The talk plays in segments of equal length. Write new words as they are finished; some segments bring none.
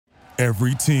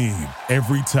Every team,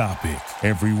 every topic,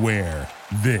 everywhere.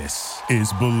 This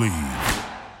is Believe.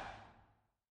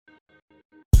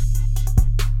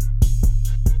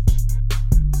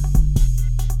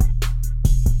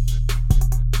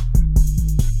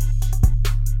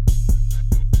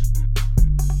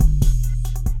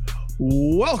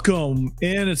 Welcome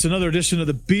in. It's another edition of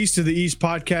the Beast of the East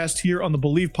podcast here on the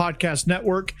Believe Podcast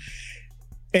Network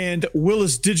and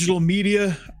Willis Digital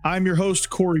Media. I'm your host,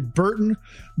 Corey Burton.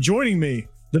 Joining me,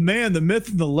 the man, the myth,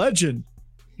 and the legend.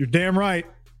 You're damn right.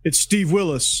 It's Steve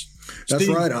Willis. That's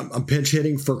Steve. right. I'm pinch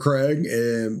hitting for Craig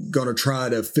and going to try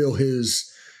to fill his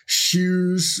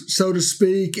shoes, so to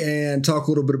speak, and talk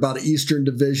a little bit about Eastern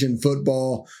Division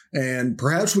football. And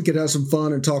perhaps we could have some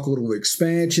fun and talk a little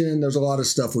expansion. There's a lot of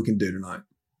stuff we can do tonight.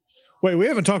 Wait, we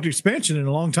haven't talked expansion in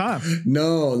a long time.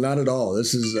 No, not at all.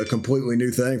 This is a completely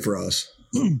new thing for us.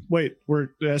 Wait,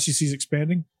 the SEC's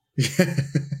expanding?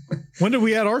 When did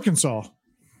we add Arkansas?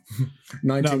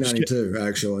 1992,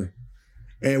 actually.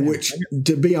 And which,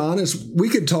 to be honest, we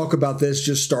could talk about this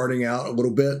just starting out a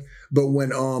little bit. But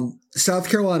when South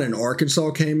Carolina and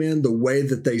Arkansas came in, the way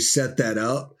that they set that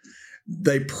up,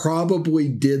 they probably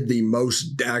did the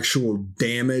most actual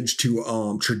damage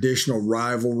to traditional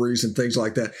rivalries and things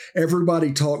like that.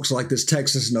 Everybody talks like this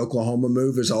Texas and Oklahoma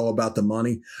move is all about the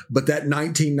money. But that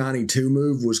 1992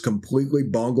 move was completely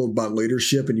bungled by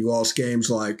leadership, and you lost games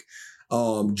like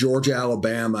Georgia,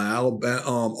 Alabama,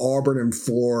 Auburn and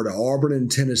Florida, Auburn and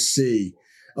Tennessee.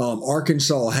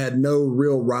 Arkansas had no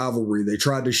real rivalry. They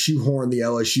tried to shoehorn the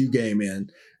LSU game in.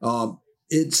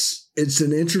 It's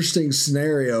an interesting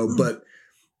scenario, but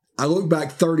I look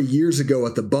back 30 years ago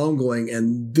at the bungling,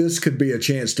 and this could be a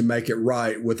chance to make it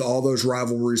right with all those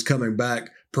rivalries coming back,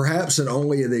 perhaps at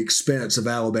only at the expense of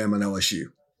Alabama and LSU.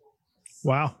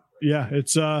 Wow. Yeah,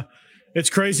 it's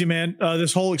crazy, man.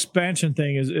 This whole expansion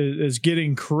thing is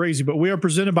getting crazy, but we are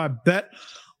presented by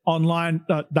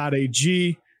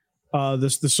betonline.ag.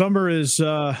 The summer is,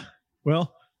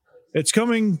 it's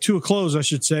coming to a close, I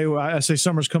should say. I say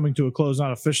summer's coming to a close,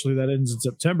 not officially. That ends in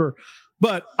September,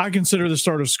 but I consider the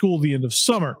start of school the end of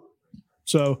summer.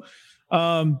 So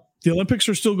the Olympics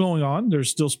are still going on. There's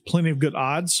still plenty of good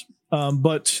odds,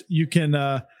 but you can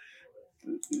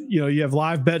you have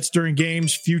live bets during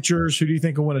games, futures. Who do you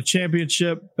think will win a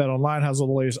championship? BetOnline has all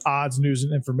the latest odds, news,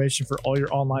 and information for all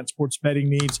your online sports betting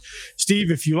needs.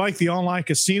 Steve, if you like the online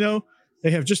casino,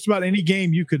 they have just about any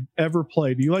game you could ever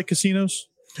play. Do you like casinos?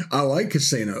 I like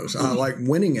casinos. I like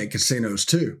winning at casinos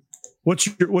too. What's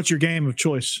your game of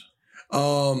choice?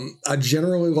 I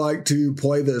generally like to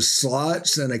play the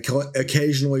slots and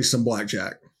occasionally some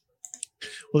blackjack.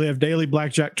 Well, they have daily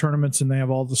blackjack tournaments, and they have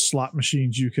all the slot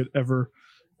machines you could ever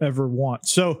want.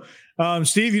 So,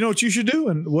 Steve, you know what you should do,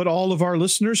 and what all of our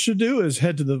listeners should do is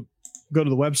go to the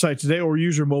website today or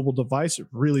use your mobile device. It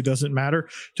really doesn't matter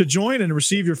to join and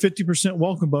receive your 50%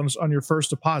 welcome bonus on your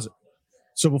first deposit.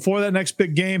 So before that next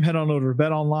big game, head on over to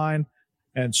BetOnline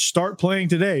and start playing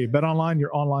today. BetOnline,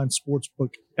 your online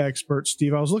sportsbook expert.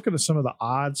 Steve, I was looking at some of the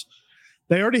odds.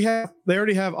 They already have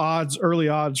early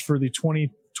odds for the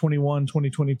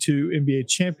 2021-2022 NBA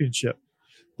championship.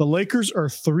 The Lakers are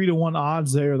 3-1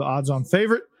 odds. They are the odds-on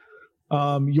favorite.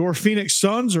 Your Phoenix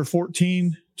Suns are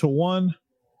 14-1,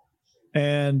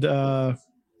 and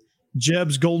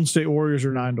Jeb's Golden State Warriors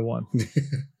are 9-1.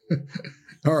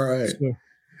 All right. So,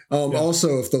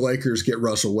 Also, if the Lakers get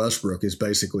Russell Westbrook, it's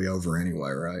basically over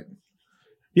anyway, right?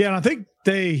 Yeah, and I think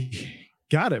they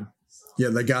got him. Yeah,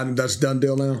 they got him. That's a done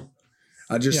deal now.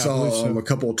 I just saw a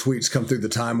couple of tweets come through the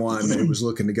timeline that he was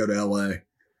looking to go to LA.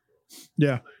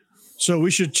 Yeah. So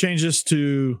we should change this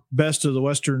to best of the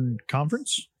Western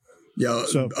Conference. Yeah,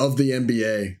 of the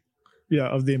NBA. Yeah,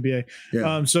 of the NBA.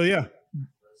 Yeah.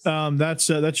 That's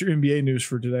your NBA news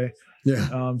for today.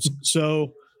 Yeah.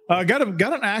 Got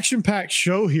an action-packed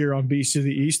show here on Beast of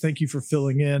the East. Thank you for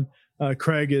filling in.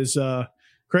 Craig has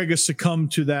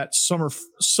succumbed to that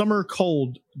summer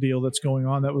cold deal that's going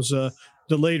on. That was a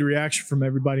delayed reaction from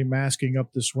everybody masking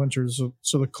up this winter.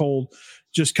 So the cold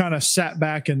just kind of sat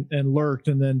back and lurked,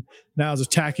 and then now is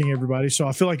attacking everybody. So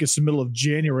I feel like it's the middle of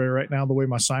January right now, the way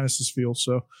my sinuses feel.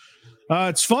 So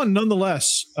it's fun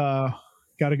nonetheless.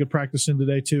 Got a good practice in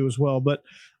today too as well. But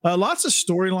lots of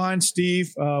storylines,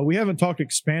 Steve. We haven't talked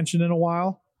expansion in a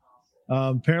while.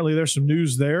 Apparently there's some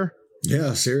news there.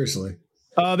 Yeah, seriously.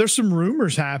 There's some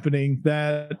rumors happening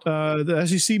that the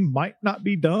SEC might not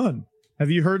be done. Have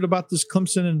you heard about this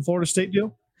Clemson and Florida State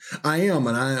deal? I am,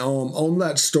 and I on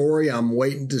that story, I'm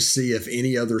waiting to see if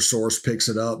any other source picks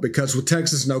it up, because with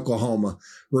Texas and Oklahoma,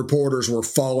 reporters were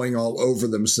falling all over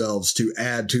themselves to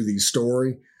add to the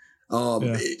story.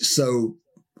 So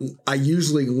I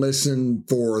usually listen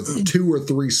for 2 or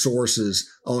 3 sources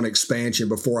on expansion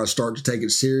before I start to take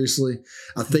it seriously.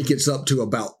 I think it's up to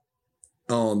about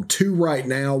 2 right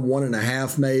now,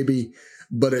 1.5 maybe,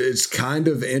 but it's kind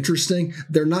of interesting.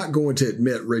 They're not going to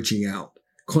admit reaching out.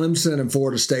 Clemson and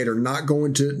Florida State are not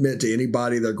going to admit to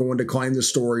anybody. They're going to claim the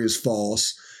story is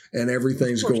false and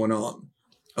everything's going on.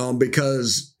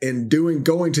 Because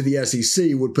going to the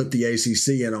SEC would put the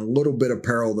ACC in a little bit of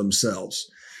peril themselves.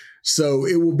 So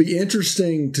it will be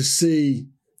interesting to see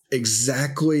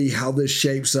exactly how this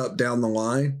shapes up down the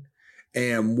line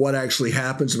and what actually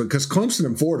happens, because Clemson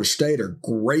and Florida State are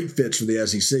great fits for the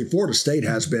SEC. Florida State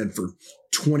has been for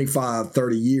 25,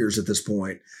 30 years at this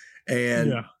point.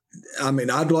 And I mean,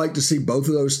 I'd like to see both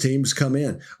of those teams come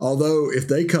in. Although if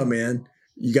they come in,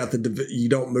 you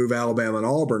don't move Alabama and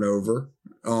Auburn over,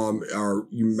 or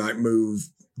you might move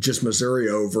just Missouri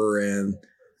over, and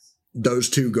those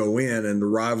two go in, and the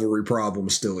rivalry problem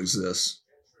still exists.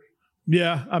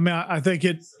 Yeah, I mean, I think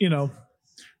it.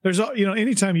 There's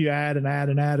anytime you add,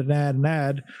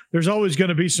 there's always going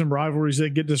to be some rivalries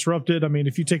that get disrupted. I mean,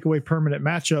 if you take away permanent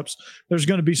matchups, there's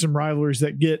going to be some rivalries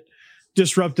that get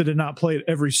disrupted and not played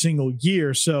every single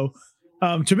year. So.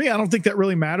 To me, I don't think that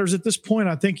really matters at this point.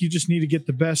 I think you just need to get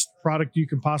the best product you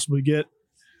can possibly get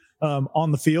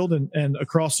on the field and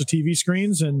across the TV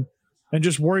screens, and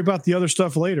just worry about the other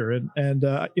stuff later. And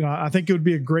I think it would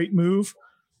be a great move.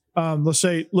 Let's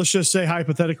just say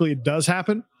hypothetically it does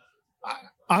happen.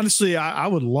 Honestly, I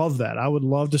would love that. I would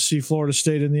love to see Florida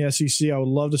State in the SEC. I would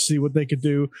love to see what they could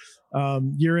do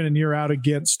year in and year out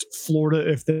against Florida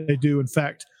if they do, in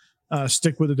fact,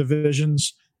 stick with the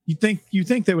divisions. You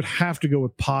think they would have to go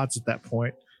with pods at that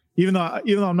point, even though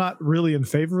I'm not really in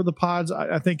favor of the pods.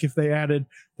 I think if they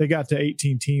got to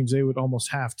 18 teams, they would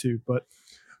almost have to. But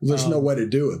there's no way to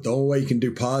do it. The only way you can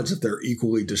do pods if they're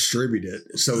equally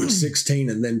distributed. So it's 16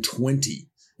 and then 20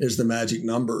 is the magic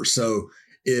number. So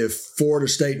if Florida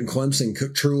State and Clemson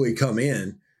could truly come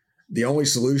in, the only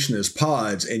solution is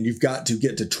pods, and you've got to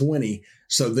get to 20.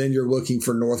 So then you're looking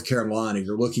for North Carolina,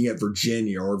 you're looking at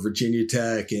Virginia or Virginia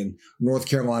Tech and North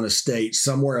Carolina State,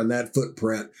 somewhere in that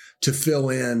footprint to fill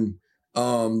in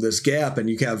this gap. And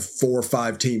you can have 4 or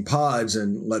 5 team pods,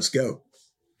 and let's go.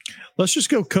 Let's just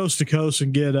go coast to coast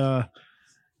and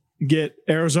get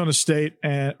Arizona State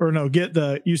get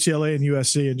the UCLA and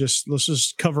USC, and let's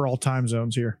just cover all time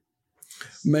zones here.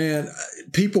 Man,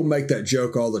 people make that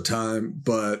joke all the time,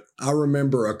 but I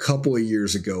remember a couple of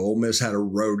years ago, Ole Miss had a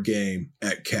road game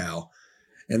at Cal,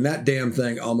 and that damn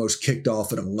thing almost kicked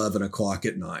off at 11 o'clock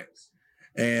at night.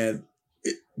 And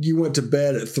you went to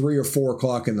bed at 3 or 4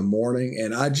 o'clock in the morning,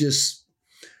 and just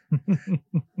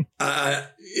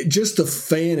the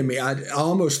fan in me, I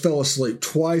almost fell asleep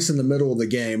twice in the middle of the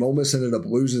game. Ole Miss ended up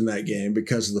losing that game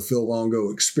because of the Phil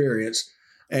Longo experience.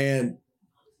 And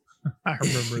I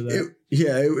remember that.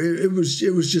 It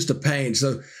was just a pain.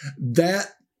 So that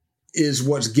is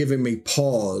what's giving me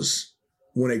pause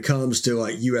when it comes to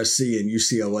like USC and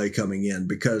UCLA coming in,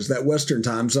 because that Western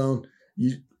time zone,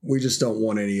 we just don't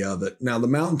want any of it. Now, the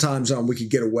Mountain time zone we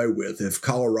could get away with if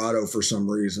Colorado for some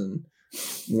reason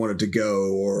wanted to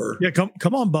go, or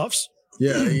come on, Buffs.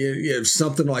 Yeah,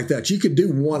 something like that. You could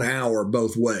do 1 hour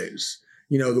both ways.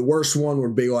 The worst one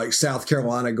would be like South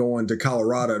Carolina going to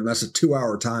Colorado, and that's a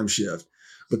 2-hour time shift.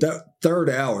 But that third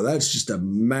hour, that's just a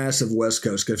massive West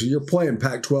Coast. Because if you're playing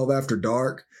Pac-12 after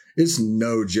dark, it's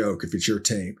no joke if it's your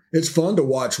team. It's fun to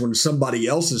watch when somebody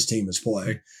else's team is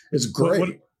playing. It's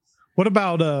great. What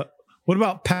about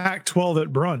Pac-12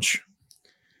 at brunch?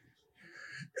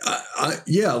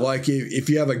 Like if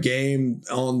you have a game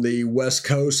on the West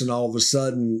Coast and all of a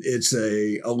sudden it's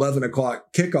a 11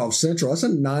 o'clock kickoff Central, that's a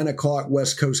 9 o'clock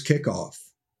West Coast kickoff.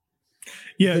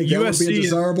 Yeah, USC that would be a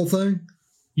desirable thing.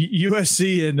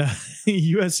 USC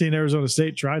and Arizona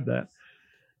State tried that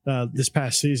this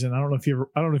past season. I don't know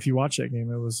if you watched that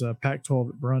game. It was Pac-12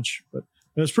 at brunch, but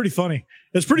it was pretty funny.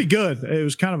 It was pretty good. It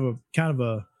was kind of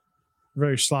a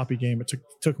very sloppy game. It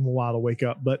took them a while to wake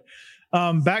up, but.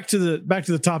 Back to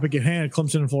the topic at hand,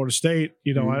 Clemson and Florida State.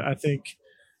 I think,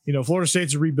 Florida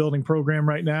State's a rebuilding program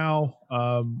right now.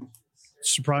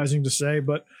 Surprising to say,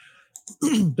 but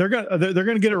they're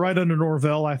gonna get it right under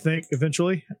Norvell, I think,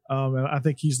 eventually. And I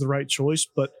think he's the right choice.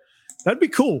 But that'd be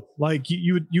cool. Like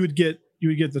you would get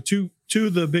the two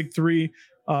of the big three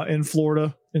in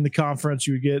Florida in the conference.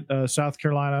 You would get South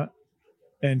Carolina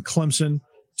and Clemson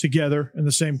together in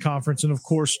the same conference. And of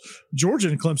course, Georgia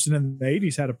and Clemson in the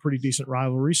 80s had a pretty decent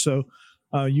rivalry. So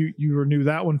you renew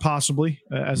that one possibly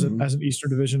as an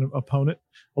Eastern Division opponent.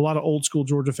 A lot of old school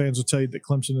Georgia fans will tell you that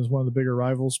Clemson is one of the bigger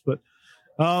rivals, but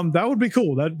that would be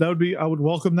cool. That would be, I would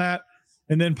welcome that.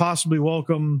 and then possibly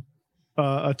welcome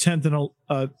a 10th and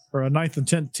or a 9th and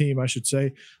 10th team, I should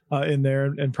say, in there,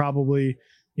 and probably,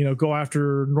 go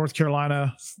after North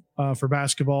Carolina for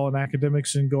basketball and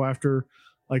academics, and go after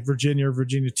like Virginia or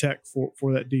Virginia Tech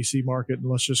for that DC market. And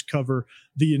let's just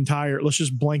let's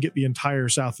just blanket the entire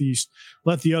Southeast.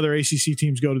 Let the other ACC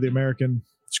teams go to the American,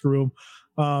 screw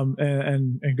them,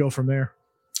 and go from there.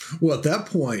 Well, at that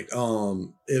point,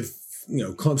 if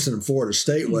Clemson and Florida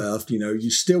State left,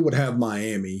 you still would have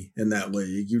Miami in that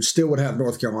league. You still would have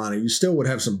North Carolina. You still would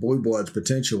have some blue bloods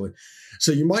potentially.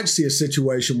 So you might see a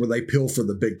situation where they peel for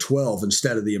the Big 12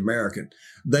 instead of the American.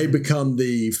 They become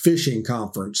the fishing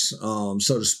conference, so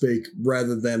to speak,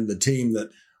 rather than the team that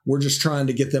we're just trying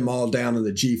to get them all down in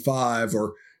the G5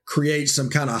 or create some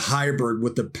kind of hybrid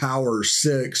with the Power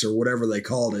 6 or whatever they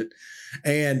called it.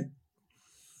 And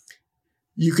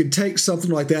you could take something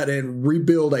like that and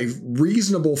rebuild a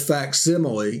reasonable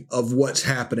facsimile of what's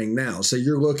happening now. So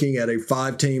you're looking at a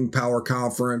 5-team power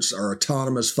conference or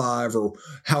autonomous 5 or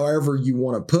however you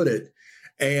want to put it.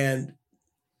 And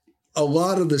a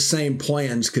lot of the same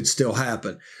plans could still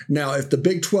happen. Now, if the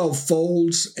Big 12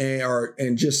 folds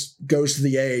and just goes to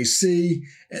the AAC,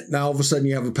 now all of a sudden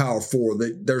you have a Power 4.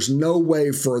 There's no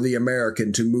way for the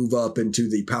American to move up into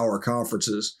the power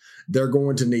conferences. They're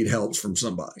going to need help from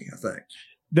somebody, I think.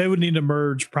 They would need to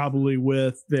merge probably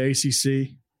with the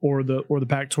ACC or the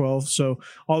Pac-12. So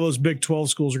all those Big 12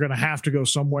 schools are going to have to go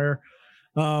somewhere.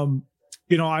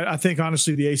 I think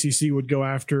honestly the ACC would go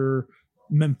after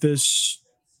Memphis.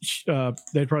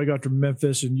 They'd probably go after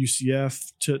Memphis and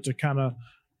UCF to kind of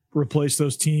replace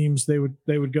those teams. They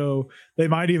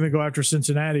might even go after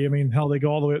Cincinnati. I mean, hell, they go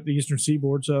all the way up the Eastern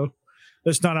Seaboard. So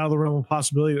that's not out of the realm of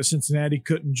possibility that Cincinnati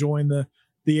couldn't join the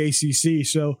ACC.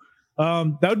 So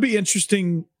that would be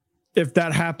interesting if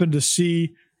that happened, to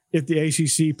see if the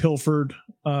ACC pilfered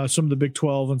some of the Big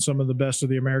 12 and some of the best of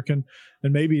the American,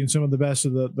 and maybe in some of the best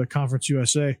of the Conference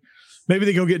USA. Maybe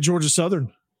they go get Georgia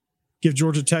Southern, give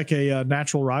Georgia Tech a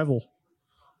natural rival.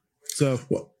 So,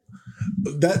 well,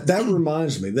 that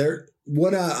reminds me,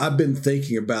 what I've been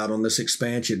thinking about on this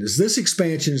expansion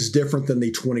is different than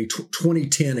the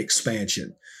 2010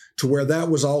 expansion, to where that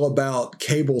was all about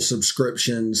cable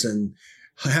subscriptions and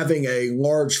having a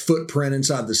large footprint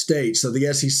inside the state. So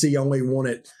the SEC only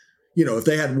wanted, if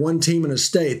they had one team in a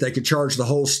state, they could charge the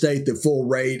whole state the full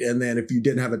rate. And then if you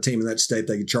didn't have a team in that state,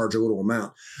 they could charge a little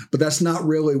amount. But that's not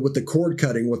really with the cord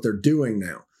cutting what they're doing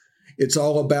now. It's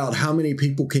all about how many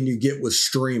people can you get with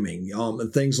streaming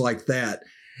and things like that.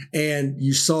 And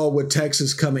you saw with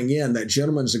Texas coming in, that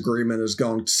gentleman's agreement has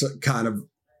gone kind of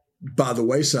by the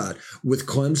wayside. With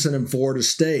Clemson and Florida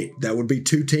State, that would be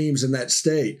 2 teams in that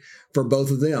state. For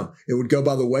both of them, it would go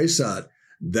by the wayside.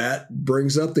 That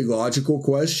brings up the logical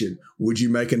question. Would you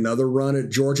make another run at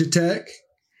Georgia Tech?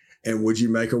 And would you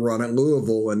make a run at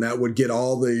Louisville? And that would get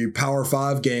all the Power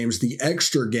 5 games, the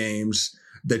extra games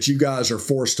that you guys are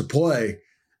forced to play,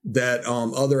 that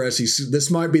other SEC. This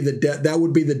might be that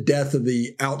would be the death of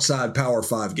the outside Power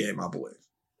 5 game, I believe.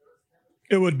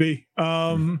 It would be.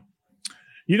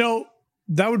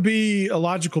 That would be a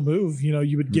logical move.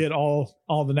 You would get all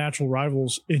the natural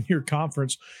rivals in your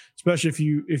conference, especially if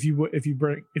you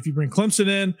bring Clemson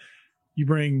in, you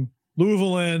bring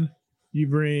Louisville in, you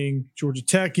bring Georgia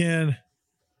Tech in,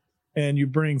 and you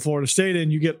bring Florida State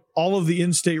in. You get all of the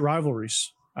in-state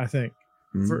rivalries, I think,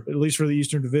 at least for the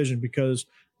Eastern Division, because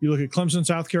you look at Clemson,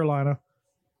 South Carolina,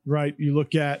 right? You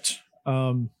look at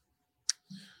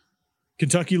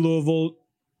Kentucky, Louisville.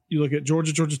 You look at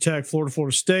Georgia Tech,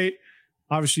 Florida State.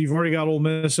 Obviously, you've already got Ole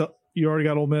Miss. You already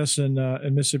got Ole Miss and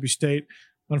Mississippi State.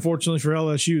 Unfortunately for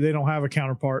LSU, they don't have a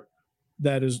counterpart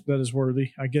that is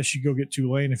worthy. I guess you go get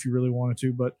Tulane if you really wanted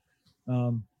to, but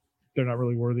they're not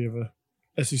really worthy of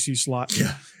a SEC slot.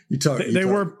 Yeah, they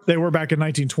were back in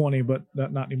 1920, but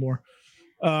not anymore.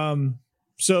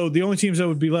 So the only teams that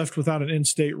would be left without an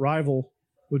in-state rival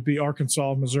would be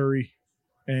Arkansas, Missouri,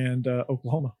 and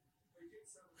Oklahoma.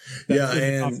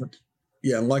 And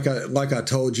like I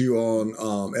told you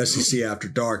on SEC After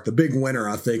Dark, the big winner,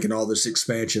 I think, in all this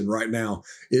expansion right now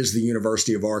is the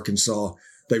University of Arkansas.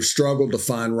 They've struggled to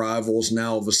find rivals.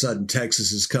 Now, all of a sudden,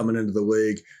 Texas is coming into the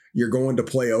league. You're going to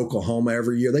play Oklahoma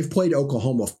every year. They've played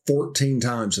Oklahoma 14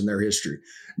 times in their history.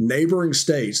 Neighboring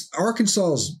states,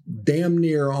 Arkansas is damn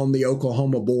near on the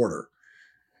Oklahoma border,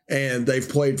 and they've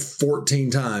played 14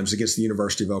 times against the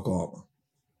University of Oklahoma.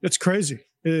 It's crazy.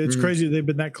 It's crazy they've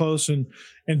been that close and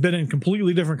been in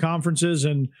completely different conferences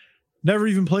and never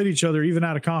even played each other, even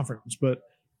out of conference. But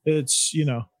it's,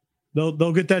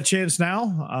 they'll get that chance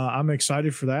now. I'm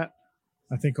excited for that.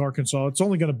 I think Arkansas, it's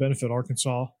only going to benefit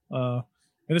Arkansas. And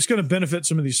And it's going to benefit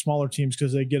some of these smaller teams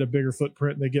because they get a bigger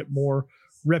footprint. They get more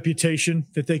reputation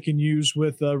that they can use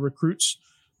with recruits.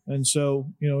 And so,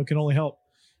 it can only help.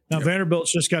 Now,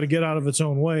 Vanderbilt's just got to get out of its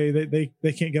own way.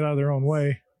 They can't get out of their own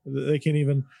way. They can't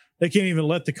even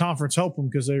let the conference help them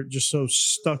because they're just so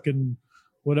stuck in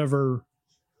whatever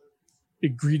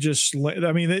egregious.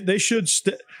 I mean, they should.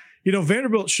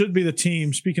 Vanderbilt should be the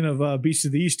team. Speaking of Beast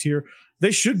of the East here,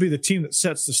 they should be the team that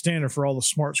sets the standard for all the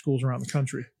smart schools around the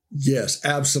country. Yes,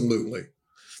 absolutely.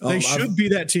 They should be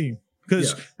that team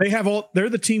because they're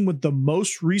the team with the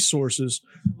most resources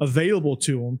available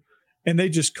to them, and they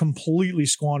just completely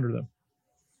squander them.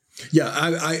 Yeah,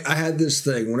 I had this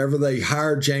thing. Whenever they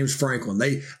hired James Franklin,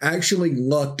 they actually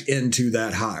lucked into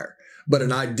that hire. But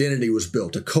an identity was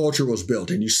built, a culture was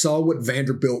built, and you saw what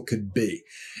Vanderbilt could be.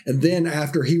 And then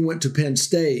after he went to Penn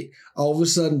State, all of a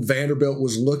sudden Vanderbilt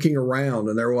was looking around,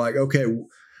 and they were like, okay,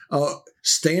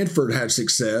 Stanford had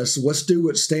success. Let's do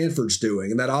what Stanford's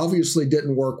doing. And that obviously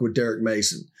didn't work with Derek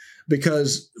Mason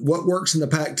because what works in the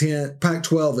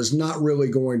Pac-12 is not really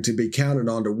going to be counted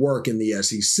on to work in the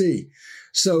SEC.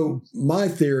 So my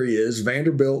theory is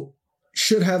Vanderbilt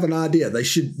should have an idea. They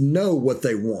should know what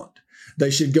they want. They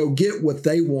should go get what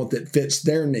they want that fits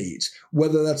their needs,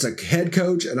 whether that's a head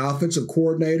coach, an offensive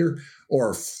coordinator,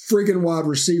 or a friggin' wide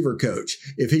receiver coach.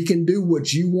 If he can do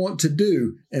what you want to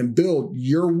do and build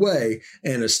your way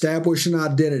and establish an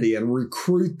identity and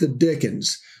recruit the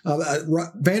Dickens.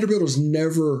 Vanderbilt has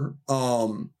never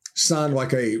signed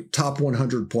like a top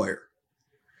 100 player.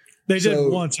 They did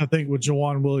once, I think, with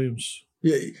Jawan Williams.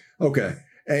 Yeah. Okay.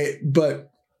 But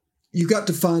you got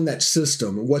to find that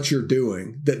system, what you're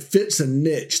doing, that fits a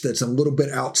niche that's a little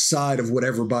bit outside of what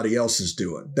everybody else is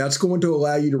doing. That's going to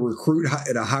allow you to recruit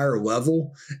at a higher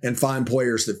level and find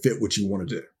players that fit what you want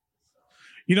to do.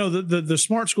 The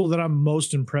smart school that I'm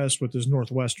most impressed with is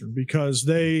Northwestern because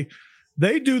they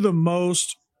do the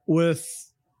most with,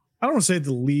 I don't want to say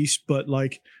the least, but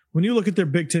like when you look at their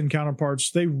Big Ten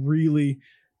counterparts, they really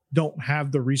don't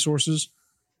have the resources.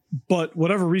 But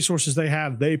whatever resources they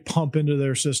have, they pump into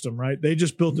their system, right? They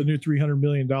just built a new $300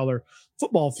 million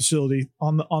football facility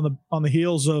on the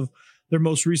heels of their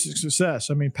most recent success.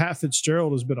 I mean, Pat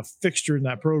Fitzgerald has been a fixture in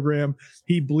that program.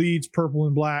 He bleeds purple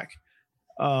and black,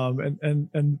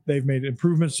 and they've made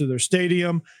improvements to their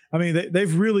stadium. I mean,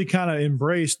 they've really kind of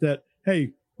embraced that.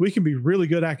 Hey, we can be really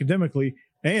good academically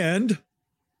and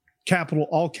capital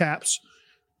all caps.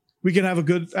 We can have a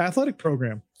good athletic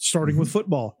program starting with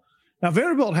football. Now,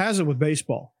 Vanderbilt has it with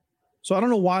baseball. So I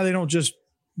don't know why they don't just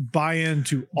buy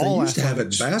into all They used to have it in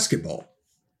athletics. basketball.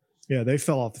 Yeah, they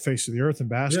fell off the face of the earth in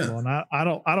basketball. And I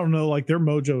don't know, like their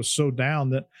mojo is so down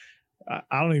that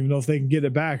I don't even know if they can get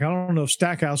it back. I don't know if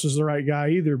Stackhouse is the right guy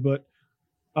either, but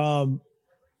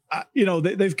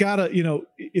they've got to,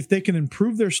 if they can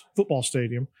improve their football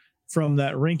stadium from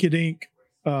that rink-a-dink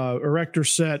erector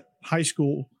set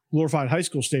glorified high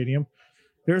school stadium,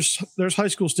 there's high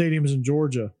school stadiums in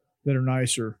Georgia that are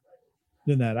nicer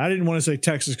than that. I didn't want to say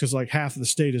Texas because like half of the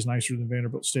state is nicer than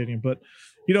Vanderbilt Stadium, but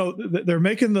they're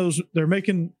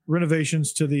making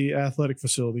renovations to the athletic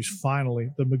facilities. Finally,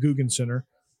 the McGugin Center,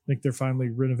 I think they're finally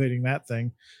renovating that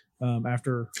thing.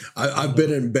 After I've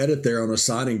been embedded there on a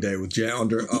signing day with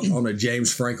on a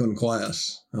James Franklin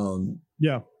class.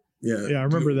 Yeah, I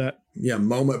remember that. Yeah,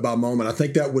 moment by moment. I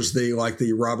think that was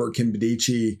the Robert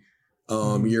Kimdichie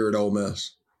year at Ole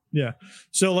Miss. Yeah.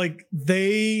 So like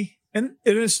they get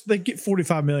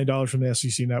 $45 million from the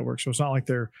SEC network. So it's not like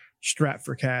they're strapped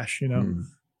for cash, So,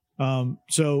 and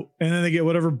then they get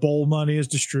whatever bowl money is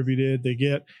distributed. They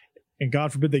get, and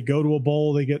God forbid they go to a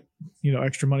bowl, they get,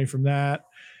 extra money from that.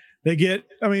 They get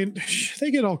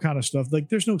all kind of stuff. Like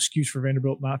there's no excuse for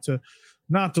Vanderbilt not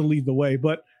to lead the way.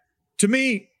 But to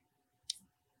me,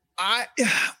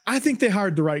 I think they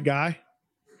hired the right guy.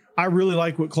 I really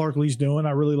like what Clark Lee's doing.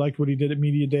 I really liked what he did at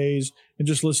Media Days and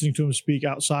just listening to him speak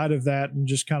outside of that and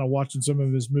just kind of watching some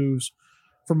of his moves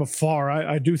from afar.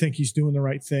 I do think he's doing the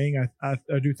right thing. I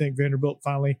do think Vanderbilt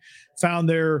finally found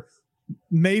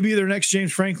maybe their next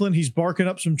James Franklin. He's barking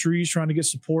up some trees, trying to get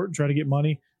support and try to get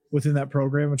money within that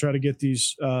program and try to get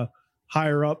these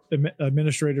higher up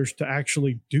administrators to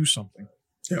actually do something.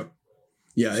 Yeah.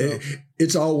 Yeah. So,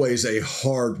 it's always a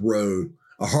hard road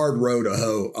to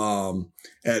hoe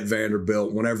at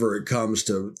Vanderbilt whenever it comes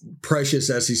to precious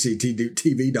SEC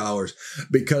TV dollars,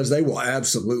 because they will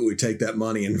absolutely take that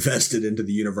money and invest it into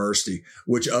the university,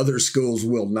 which other schools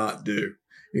will not do.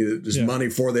 There's money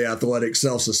for the athletics,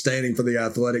 self-sustaining for the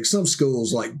athletics. Some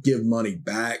schools give money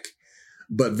back,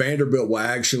 but Vanderbilt will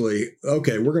actually,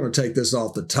 okay, we're going to take this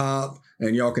off the top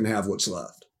and y'all can have what's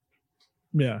left.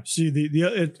 Yeah. See,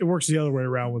 it works the other way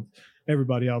around with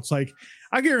everybody else. Like,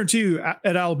 I guarantee you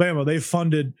at Alabama, they've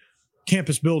funded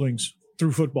campus buildings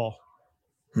through football.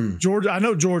 Georgia, I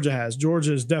know Georgia has.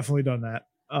 Georgia has definitely done that.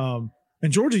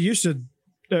 And Georgia used to,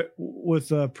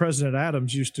 with President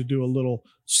Adams, used to do a little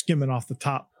skimming off the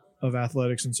top of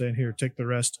athletics and saying, here, take the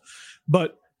rest.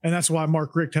 And that's why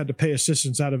Mark Richt had to pay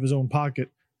assistants out of his own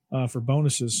pocket for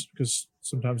bonuses, because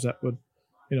sometimes that would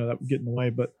get in the way.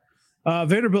 But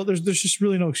Vanderbilt, there's just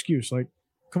really no excuse. Like,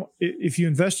 come on, if you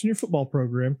invest in your football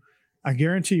program, I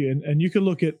guarantee you, and you can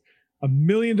look at a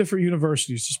million different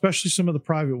universities, especially some of the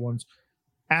private ones,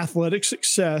 athletic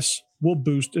success will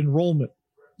boost enrollment.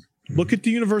 Look at the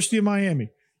University of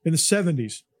Miami in the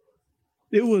 70s.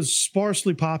 It was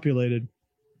sparsely populated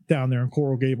down there in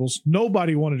Coral Gables.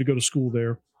 Nobody wanted to go to school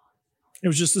there. It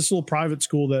was just this little private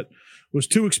school that was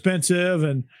too expensive,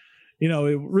 and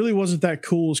it really wasn't that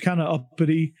cool. It was kind of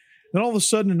uppity. Then all of a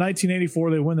sudden in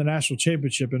 1984, they win the national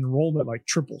championship, and enrollment like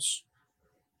triples.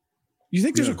 You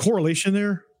think there's a correlation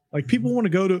there? Like, people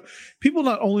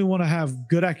not only want to have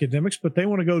good academics, but they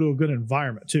want to go to a good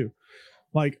environment too.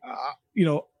 Like,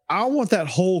 I want that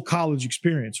whole college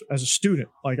experience as a student.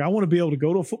 Like, I want to be able to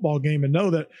go to a football game and know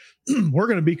that we're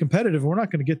going to be competitive and we're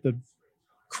not going to get the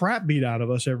crap beat out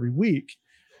of us every week.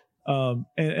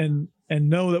 And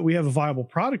know that we have a viable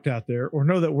product out there, or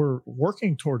know that we're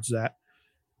working towards that.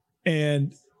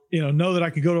 And, know that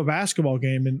I could go to a basketball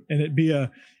game and it'd be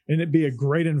a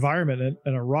great environment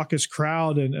and a raucous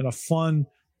crowd and a fun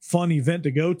event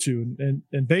to go to.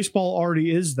 And baseball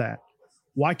already is that.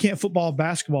 Why can't football,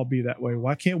 basketball be that way?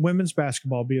 Why can't women's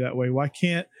basketball be that way? Why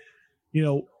can't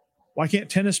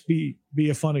tennis be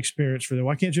a fun experience for them?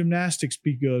 Why can't gymnastics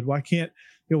be good? Why can't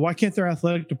their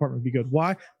athletic department be good?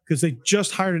 Why? Because they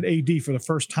just hired an AD for the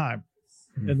first time.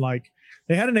 And like,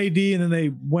 they had an AD and then they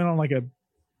went on like a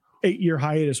 8-year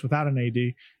hiatus without an AD,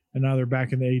 and now they're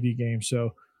back in the AD game.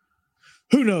 So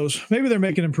who knows? Maybe they're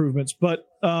making improvements, but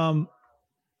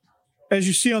as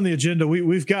you see on the agenda,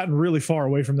 we've gotten really far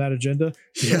away from that agenda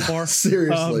so far.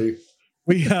 Seriously.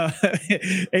 We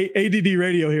ADD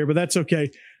radio here, but that's okay.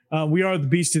 We are the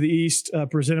Beast of the East,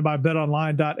 presented by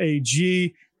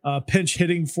BetOnline.ag. Pinch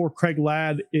hitting for Craig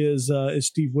Ladd is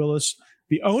Steve Willis,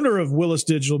 the owner of Willis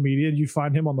Digital Media. You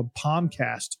find him on the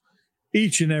Palmcast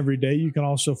each and every day. You can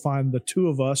also find the two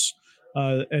of us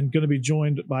and going to be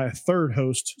joined by a third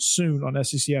host soon on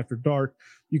SEC After Dark.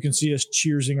 You can see us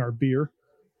cheersing our beer.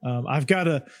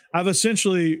 I've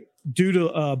essentially, due to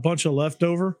a bunch of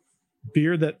leftover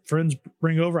beer that friends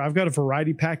bring over, I've got a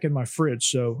variety pack in my fridge.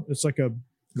 So it's like a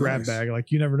grab bag.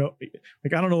 Like, you never know.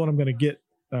 Like, I don't know what I'm going to get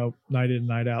night in,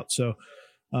 night out. So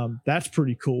that's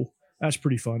pretty cool. That's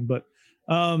pretty fun. But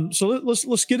so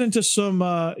let's get into some,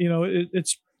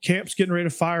 it's camp's getting ready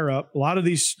to fire up. A lot of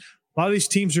these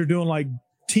teams are doing like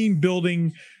team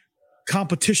building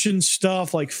competition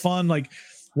stuff, like fun, like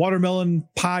watermelon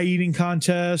pie eating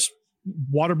contests,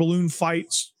 water balloon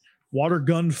fights, water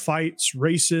gun fights,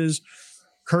 races.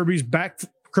 Kirby's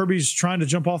trying to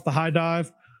jump off the high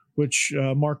dive, which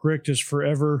Mark Richt has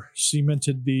forever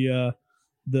cemented the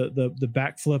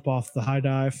backflip off the high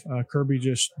dive. Kirby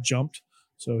just jumped,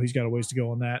 so he's got a ways to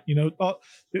go on that.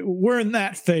 We're in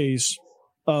that phase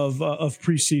of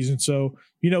preseason, so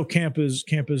camp is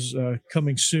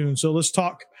coming soon. So let's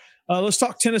talk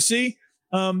Tennessee.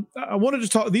 I wanted to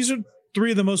talk. These are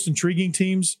three of the most intriguing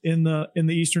teams in the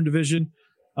Eastern Division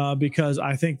because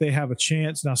I think they have a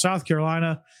chance. Now, South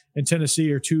Carolina and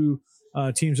Tennessee are two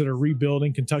teams that are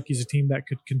rebuilding. Kentucky's a team that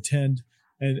could contend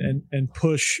and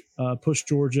push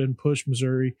Georgia and push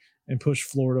Missouri and push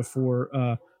Florida for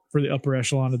the upper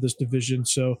echelon of this division.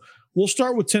 So we'll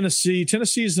start with Tennessee.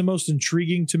 Tennessee is the most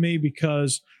intriguing to me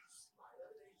because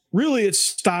really it's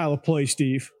style of play,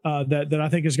 Steve, that I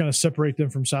think is going to separate them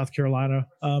from South Carolina.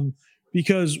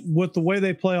 Because with the way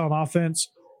they play on offense,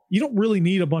 you don't really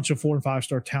need a bunch of 4 and 5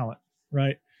 star talent,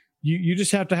 right? You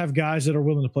just have to have guys that are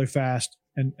willing to play fast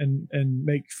and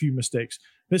make few mistakes.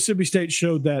 Mississippi State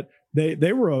showed that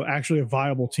they were actually a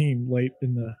viable team late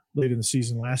in the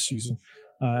season last season,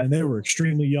 and they were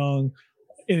extremely young,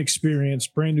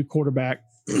 inexperienced, brand new quarterback.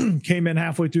 Came in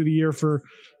halfway through the year for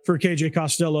KJ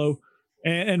Costello,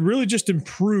 and really just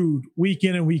improved week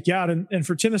in and week out. And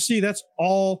for Tennessee, that's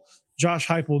all Josh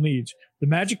Heupel needs. The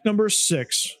magic number is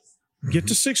 6. Get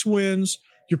to 6 wins.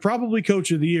 You're probably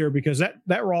coach of the year because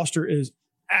that roster is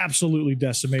absolutely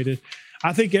decimated.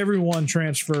 I think everyone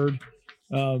transferred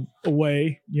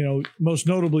away. Most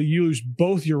notably, you lose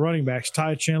both your running backs,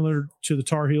 Ty Chandler to the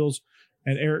Tar Heels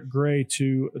and Eric Gray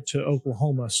to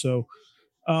Oklahoma. So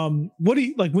what do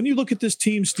you like when you look at this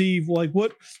team, Steve? Like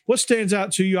what stands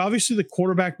out to you? Obviously, the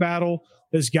quarterback battle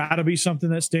has got to be something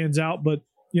that stands out, but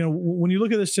when you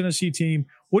look at this Tennessee team,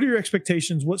 what are your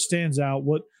expectations? What stands out?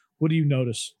 What do you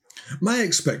notice? My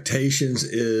expectations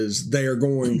is they are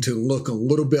going to look a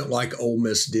little bit like Ole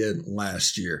Miss did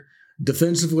last year.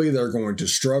 Defensively, they're going to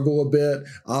struggle a bit.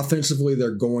 Offensively,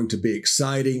 they're going to be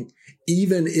exciting,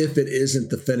 even if it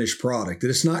isn't the finished product.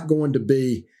 It's not going to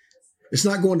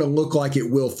look like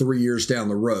it will 3 years down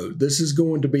the road. This is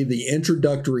going to be the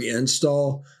introductory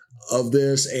install of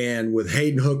this. And with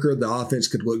Hayden Hooker, the offense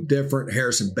could look different.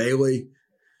 Harrison Bailey,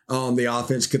 the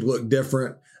offense could look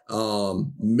different.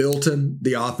 Milton,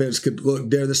 the offense could look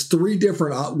there. There's 3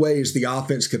 different ways the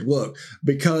offense could look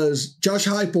because Josh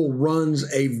Heupel runs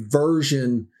a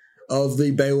version of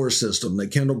the Baylor system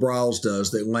that Kendall Briles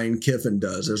does, that Lane Kiffin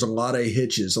does. There's a lot of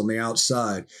hitches on the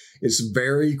outside. It's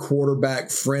very quarterback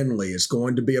friendly. It's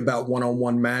going to be about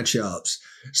one-on-one matchups.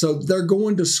 So they're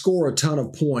going to score a ton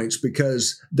of points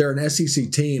because they're an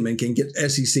SEC team and can get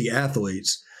SEC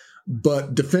athletes.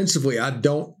 But defensively, I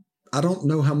don't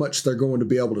know how much they're going to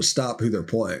be able to stop who they're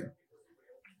playing.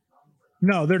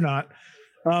 No, they're not.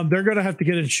 They're going to have to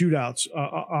get in shootouts,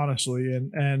 honestly.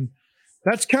 And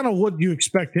that's kind of what you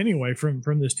expect anyway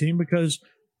from this team because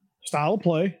style of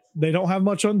play, they don't have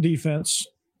much on defense.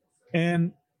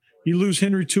 And you lose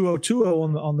Henry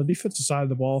 2-0 on the defensive side of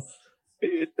the ball.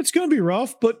 It's going to be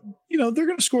rough, but, they're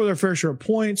going to score their fair share of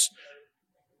points.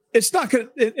 It's not going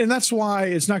to, and that's why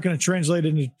it's not going to translate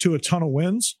into a ton of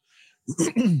wins.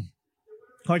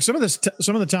 Like some of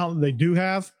the talent that they do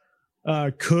have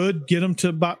could get them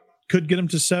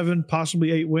to 7,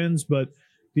 possibly 8 wins, but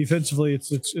defensively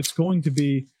it's going to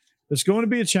be a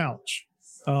challenge.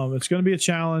 It's going to be a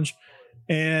challenge,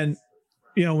 and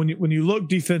when you look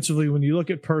defensively, when you look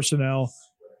at personnel,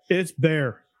 it's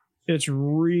bare. It's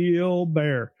real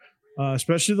bare,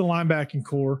 especially the linebacking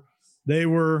core. They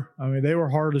were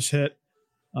hard as hit.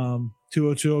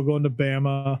 202 going to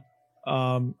Bama.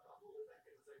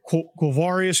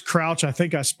 Quavarius Crouch, I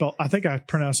think I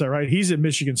pronounced that right. He's at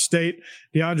Michigan State.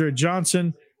 DeAndre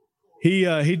Johnson, he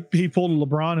pulled a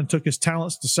LeBron and took his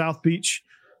talents to South Beach.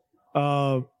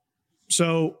 So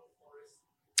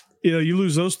you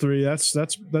lose those 3.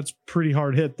 That's pretty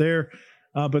hard hit there.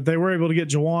 But they were able to get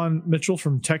Jawan Mitchell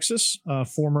from Texas, a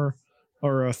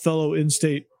fellow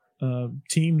in-state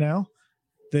team now.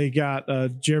 They got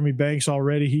Jeremy Banks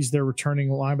already. He's their returning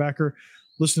linebacker.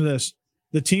 Listen to this.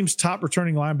 The team's top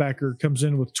returning linebacker comes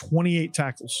in with 28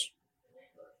 tackles.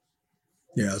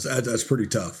 Yeah, that's pretty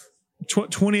tough.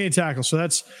 28 tackles. So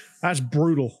that's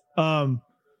brutal.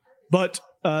 But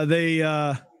they,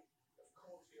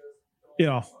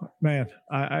 man,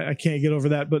 I can't get over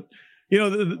that. But,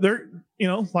 they're,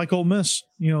 like Ole Miss,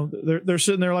 they're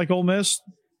sitting there like Ole Miss.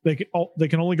 They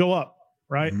can only go up,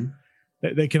 right?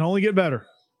 Mm-hmm. They can only get better.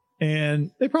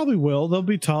 And they probably will. They'll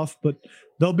be tough, but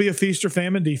they'll be a feast or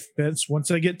famine defense. Once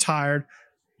they get tired,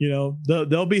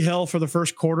 they'll be hell for the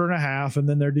first quarter and a half, and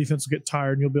then their defense will get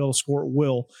tired, and you'll be able to score at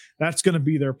will. That's going to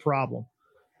be their problem.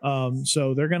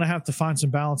 So they're going to have to find some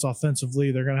balance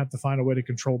offensively. They're going to have to find a way to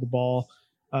control the ball,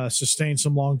 sustain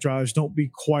some long drives. Don't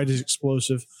be quite as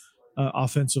explosive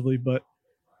offensively, but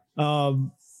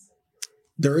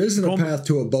there isn't a path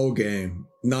to a bowl game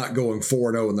not going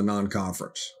 4-0 in the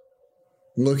non-conference.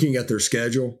 Looking at their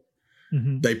schedule,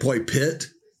 mm-hmm. They play Pitt.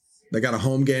 They got a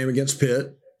home game against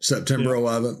Pitt, September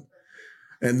 11th.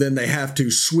 And then they have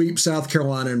to sweep South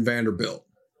Carolina and Vanderbilt.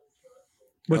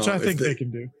 Which I think they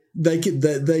can do. They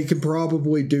can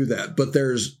probably do that. But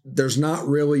there's not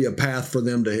really a path for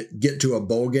them to get to a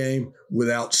bowl game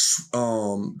without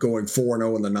going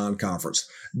 4-0 in the non-conference,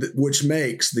 which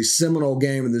makes the seminal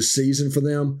game of this season for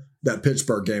them that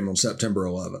Pittsburgh game on September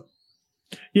 11th.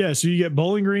 Yeah, so you get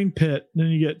Bowling Green, Pitt, then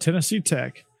you get Tennessee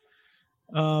Tech.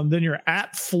 Then you're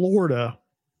at Florida,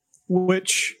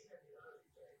 which,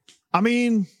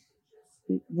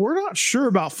 we're not sure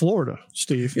about Florida,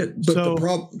 Steve. Yeah, but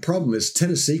the problem is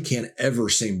Tennessee can't ever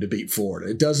seem to beat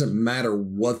Florida. It doesn't matter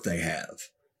what they have.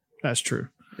 That's true.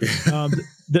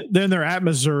 Then they're at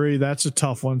Missouri. That's a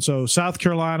tough one. So South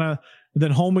Carolina,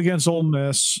 then home against Ole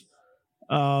Miss.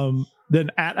 Then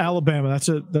at Alabama, that's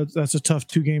a tough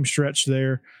 2-game stretch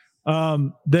there.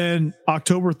 Then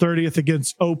October 30th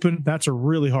against Open, that's a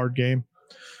really hard game.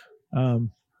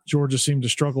 Georgia seemed to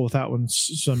struggle with that one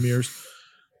some years.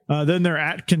 Then they're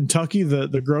at Kentucky,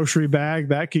 the grocery bag.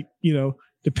 That could,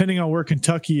 depending on where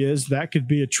Kentucky is, that could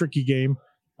be a tricky game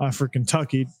for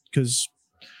Kentucky because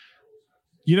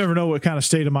you never know what kind of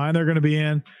state of mind they're going to be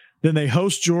in. Then they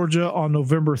host Georgia on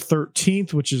November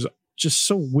 13th, which is just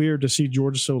so weird to see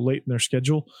Georgia so late in their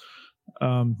schedule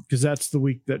because that's the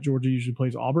week that Georgia usually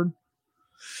plays Auburn.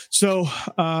 So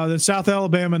then South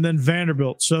Alabama and then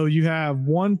Vanderbilt. So you have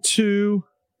 1, 2,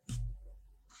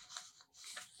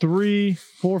 3,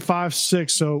 4, 5,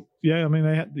 6. So yeah, I mean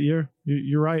they had the year.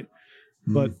 You're right,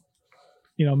 but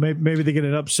maybe they get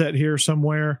an upset here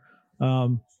somewhere.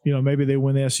 Maybe they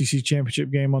win the SEC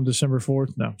championship game on December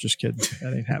 4th. No, just kidding.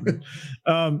 That ain't happening.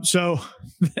 So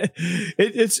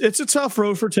it's a tough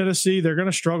road for Tennessee. They're going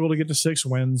to struggle to get to 6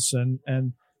 wins,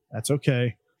 and that's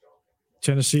okay.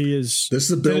 Tennessee is. This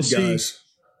is a build, guys.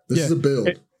 This is a build.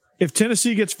 If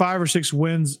Tennessee gets 5 or 6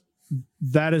 wins,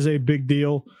 that is a big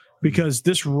deal because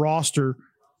this roster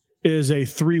is a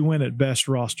 3-win at best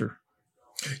roster.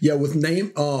 Yeah, with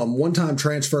one-time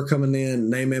transfer coming in,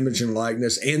 name, image, and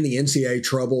likeness, and the NCAA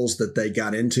troubles that they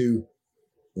got into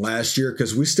last year,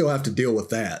 because we still have to deal with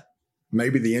that.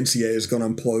 Maybe the NCAA is going to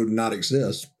implode and not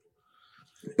exist.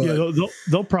 But, yeah,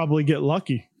 they'll probably get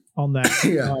lucky on that.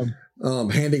 Yeah,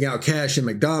 handing out cash in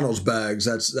McDonald's bags,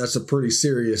 that's a pretty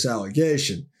serious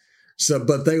allegation. So,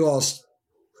 but they lost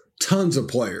tons of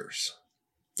players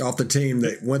off the team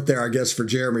that went there, I guess, for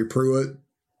Jeremy Pruitt.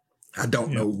 I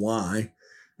don't know why.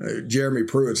 Jeremy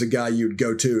Pruitt's a guy you'd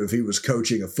go to if he was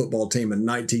coaching a football team in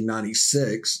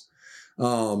 1996,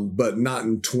 but not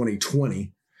in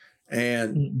 2020.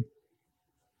 And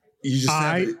you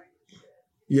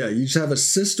just have a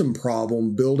system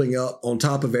problem building up on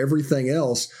top of everything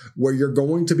else where you're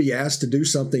going to be asked to do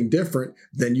something different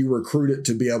than you recruited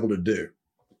to be able to do.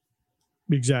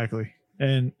 Exactly.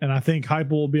 And I think Heupel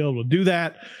will be able to do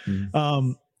that.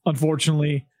 Mm-hmm.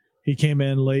 Unfortunately, he came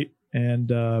in late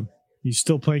and he's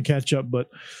still playing catch up. But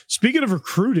speaking of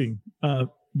recruiting,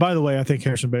 by the way, I think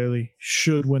Harrison Bailey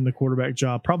should win the quarterback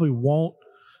job. Probably won't,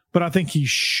 but I think he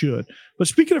should. But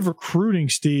speaking of recruiting,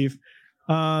 Steve,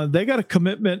 they got a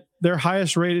commitment, their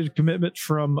highest rated commitment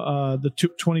from the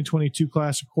 2022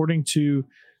 class, according to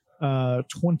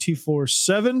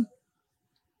 24/7.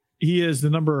 He is the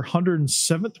number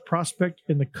 107th prospect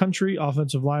in the country,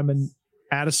 offensive lineman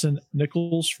Addison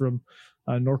Nichols from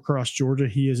Norcross, Georgia.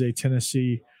 He is a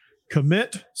Tennessee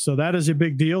commit, so that is a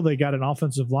big deal. They got an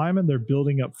offensive lineman. They're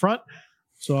building up front.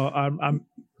 So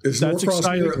is that's Norcross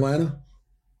exciting. near Atlanta?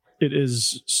 It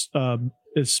is.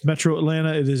 It's Metro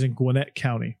Atlanta. It is in Gwinnett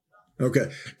County.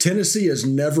 Okay. Tennessee has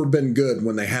never been good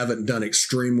when they haven't done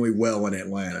extremely well in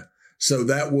Atlanta. So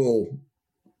that will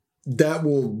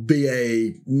be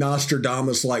a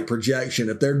Nostradamus-like projection.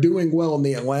 If they're doing well in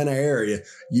the Atlanta area,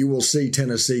 you will see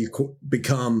Tennessee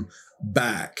become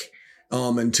back.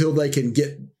 Until they can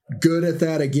get good at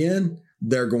that again,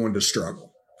 they're going to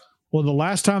struggle. Well, the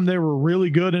last time they were really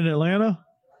good in Atlanta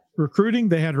recruiting,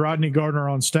 they had Rodney Gardner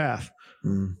on staff.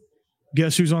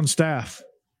 Guess who's on staff?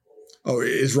 Oh,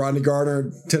 is Rodney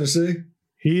Gardner Tennessee?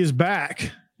 He is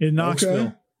back in Knoxville.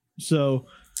 Okay. So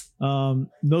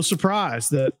no surprise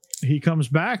that he comes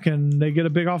back and they get a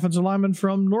big offensive lineman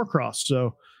from Norcross.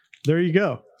 So there you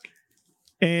go.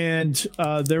 And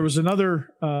there was another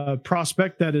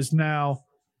prospect that is now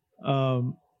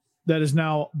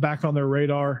back on their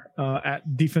radar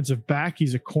at defensive back.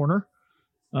 He's a corner.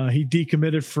 He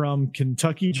decommitted from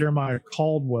Kentucky, Jeremiah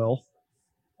Caldwell.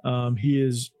 He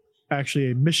is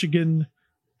actually a Michigan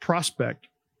prospect,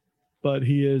 but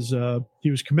he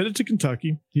was committed to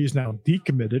Kentucky. He is now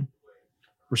decommitted.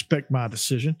 Respect my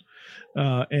decision.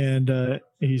 And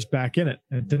he's back in it.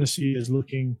 And Tennessee is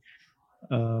looking.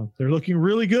 They're looking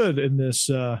really good in this.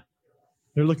 They're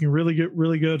looking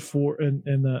really good for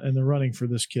in the running for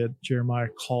this kid, Jeremiah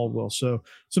Caldwell. So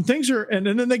some things are, and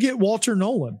then they get Walter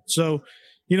Nolan. So,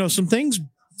 some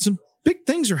big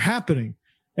things are happening,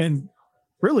 and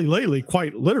really lately,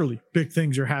 quite literally, big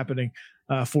things are happening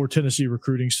for Tennessee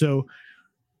recruiting. So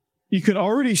you can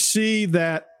already see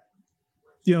that,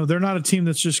 they're not a team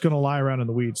that's just going to lie around in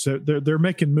the weeds. So they're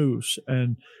making moves,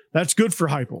 and that's good for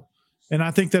Heupel. And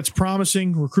I think that's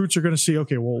promising. Recruits are going to see,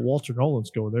 okay, well, Walter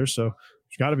Nolan's going there, so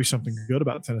there's got to be something good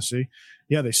about Tennessee.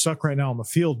 Yeah, they suck right now on the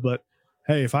field, but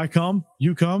hey, if I come,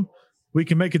 you come, we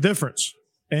can make a difference.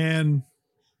 And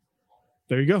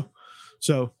there you go.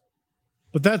 So,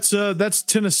 but that's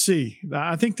Tennessee.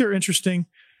 I think they're interesting.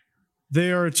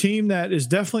 They are a team that is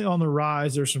definitely on the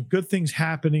rise. There's some good things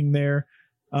happening there.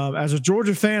 As a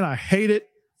Georgia fan, I hate it,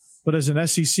 but as an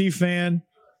SEC fan,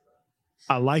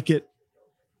 I like it.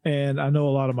 And I know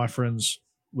a lot of my friends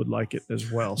would like it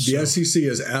as well. The SEC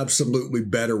is absolutely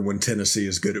better when Tennessee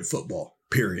is good at football,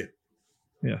 period.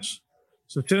 Yes.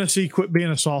 So Tennessee quit being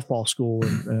a softball school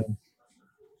and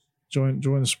join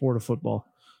the sport of football.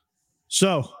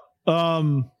 So,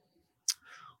 well,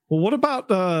 what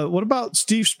about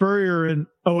Steve Spurrier and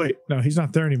he's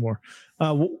not there anymore.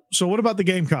 So what about the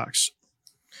Gamecocks?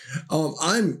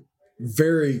 I'm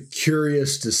very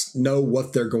curious to know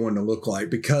what they're going to look like,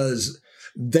 because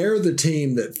they're the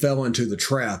team that fell into the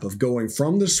trap of going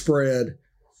from the spread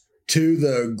to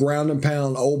the ground and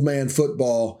pound old man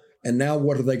football. And now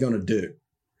what are they going to do?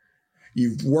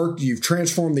 You've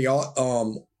transformed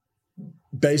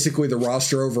basically the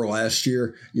roster over last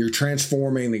year. You're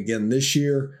transforming again this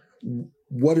year.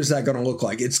 What is that going to look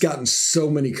like? It's gotten so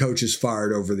many coaches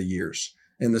fired over the years.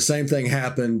 And the same thing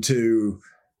happened to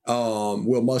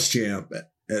Will Muschamp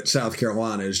at South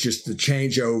Carolina. Is just the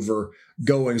changeover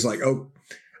goings like,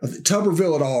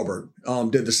 Tuberville at Auburn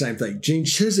did the same thing. Gene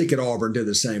Chizik at Auburn did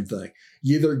the same thing.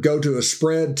 You either go to a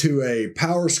spread to a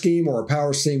power scheme or a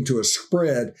power scheme to a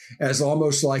spread as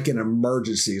almost like an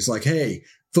emergency. It's like, hey,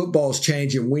 football's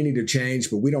changing. We need to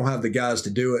change, but we don't have the guys to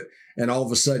do it. And all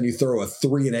of a sudden you throw a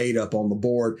 3-8 up on the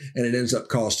board and it ends up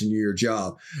costing you your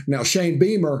job. Now, Shane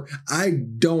Beamer,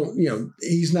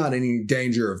 he's not in any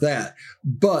danger of that,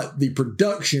 but the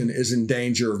production is in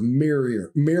danger of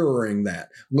mirroring that.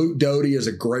 Luke Doty is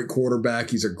a great quarterback.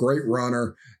 He's a great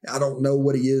runner. I don't know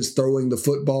what he is throwing the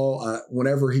football.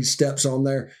 Whenever he steps on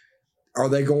there, are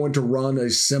they going to run a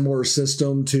similar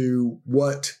system to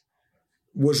what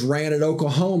was ran at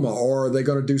Oklahoma, or are they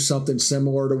going to do something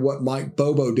similar to what Mike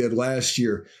Bobo did last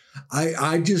year?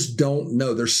 I just don't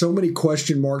know. There's so many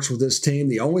question marks with this team.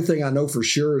 The only thing I know for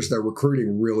sure is they're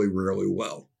recruiting really, really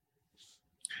well.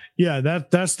 Yeah,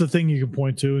 that's the thing you can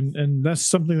point to, and that's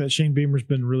something that Shane Beamer's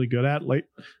been really good at.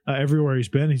 Everywhere he's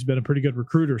been a pretty good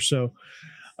recruiter. So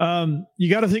you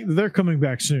got to think that they're coming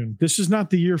back soon. This is not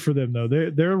the year for them, though.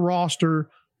 Their roster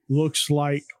looks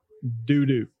like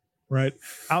doo-doo. Right.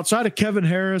 Outside of Kevin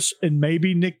Harris and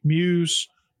maybe Nick Muse,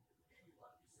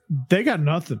 they got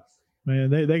nothing, man.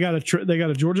 They got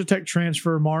a Georgia Tech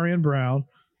transfer, Marion Brown,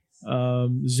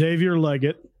 Xavier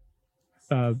Leggett,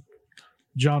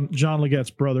 John Leggett's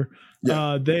brother.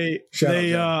 Yeah.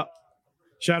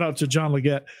 Shout out to John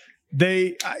Leggett.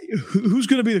 Who's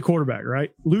going to be the quarterback,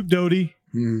 right? Luke Doty.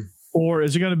 Or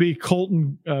is it going to be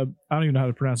Colton? I don't even know how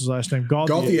to pronounce his last name.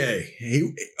 Gauthier.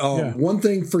 One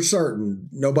thing for certain,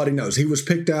 nobody knows. He was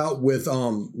picked out with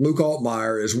Luke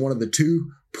Altmaier as one of the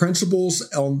two principals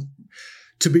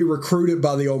to be recruited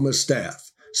by the Ole Miss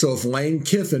staff. So if Lane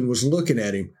Kiffin was looking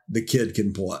at him, the kid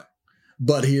can play.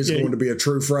 But he is going to be a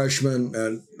true freshman.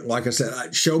 And like I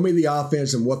said, show me the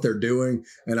offense and what they're doing,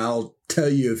 and I'll tell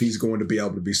you if he's going to be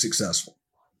able to be successful.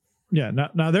 Yeah.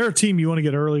 Now they're a team you want to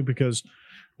get early because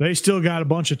they still got a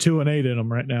bunch of 2-8 in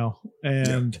them right now.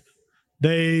 And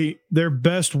their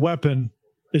best weapon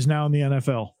is now in the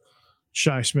NFL,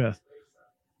 Shi Smith.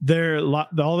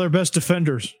 All their best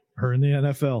defenders are in the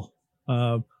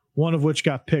NFL, one of which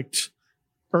got picked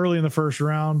early in the first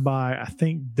round by, I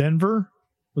think, Denver.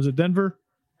 Was it Denver?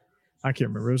 I can't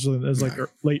remember. It was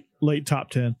like late top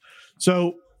 10.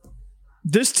 So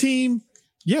this team,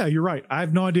 yeah, you're right. I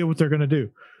have no idea what they're going to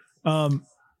do. And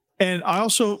I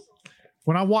also –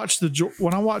 when I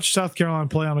watched South Carolina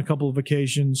play on a couple of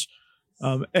occasions,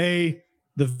 the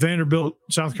Vanderbilt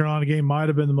South Carolina game might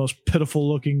have been the most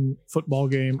pitiful looking football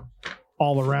game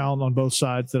all around on both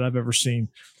sides that I've ever seen,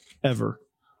 ever.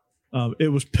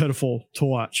 It was pitiful to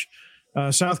watch.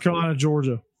 South Carolina,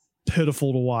 Georgia,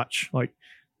 pitiful to watch. Like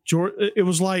it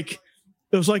was like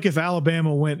if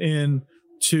Alabama went in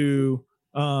to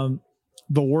the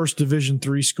worst Division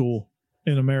III school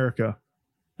in America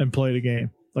and played a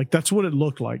game. Like, that's what it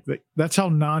looked like. That's how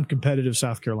non-competitive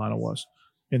South Carolina was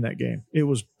in that game. It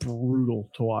was brutal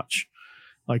to watch.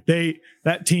 Like,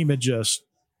 that team had just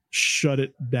shut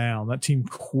it down. That team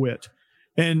quit.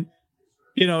 And,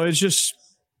 it's just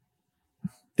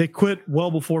they quit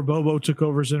well before Bobo took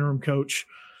over as interim coach.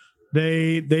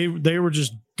 They were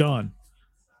just done.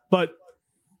 But,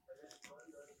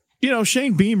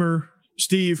 Shane Beamer,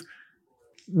 Steve,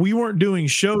 we weren't doing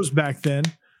shows back then,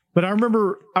 but I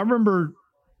remember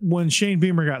when Shane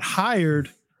Beamer got hired,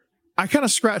 I kind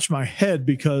of scratched my head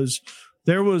because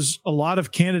there was a lot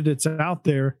of candidates out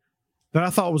there that I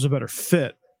thought was a better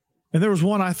fit. And there was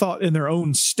one I thought in their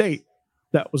own state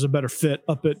that was a better fit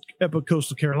up at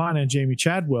Coastal Carolina and Jamie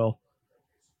Chadwell.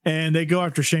 And they go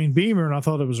after Shane Beamer, and I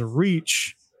thought it was a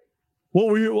reach. What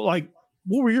were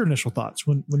your initial thoughts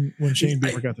when Shane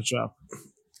Beamer got the job?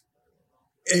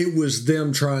 It was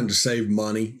them trying to save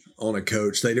money on a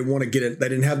coach. They didn't want to get it. They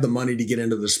didn't have the money to get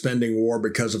into the spending war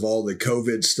because of all the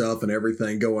COVID stuff and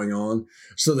everything going on.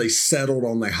 So they settled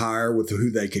on the hire with who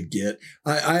they could get.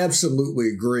 I absolutely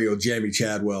agree with Jamie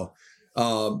Chadwell.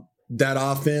 That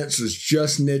offense is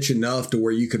just niche enough to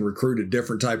where you can recruit a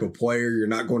different type of player. You're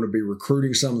not going to be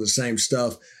recruiting some of the same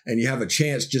stuff, and you have a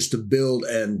chance just to build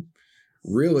and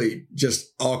really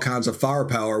just all kinds of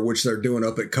firepower, which they're doing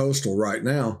up at Coastal right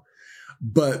now.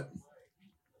 But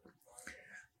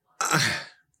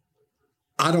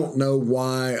I don't know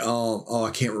why. I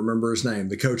can't remember his name.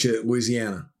 The coach at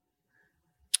Louisiana.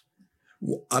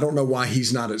 I don't know why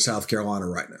he's not at South Carolina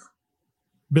right now.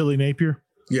 Billy Napier.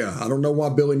 Yeah, I don't know why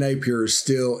Billy Napier is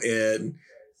still in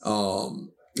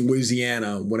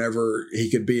Louisiana whenever he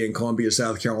could be in Columbia,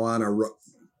 South Carolina,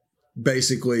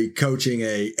 basically coaching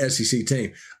a SEC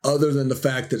team, other than the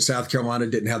fact that South Carolina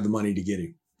didn't have the money to get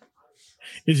him.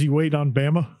 Is he waiting on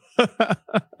Bama?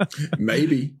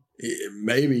 Maybe.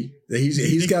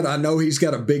 He's got. I know he's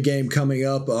got a big game coming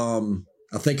up.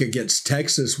 I think against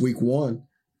Texas week 1.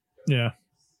 Yeah.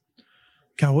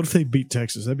 God, what if they beat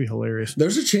Texas? That'd be hilarious.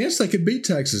 There's a chance they could beat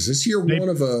Texas. It's year 1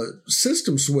 of a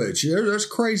system switch. There's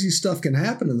crazy stuff can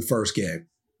happen in the first game.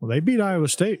 Well, they beat Iowa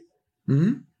State.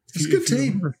 Mm-hmm. It's a good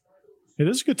team. It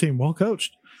is a good team, well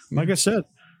coached. Like I said,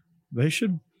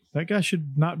 that guy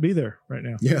should not be there right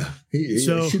now. Yeah, he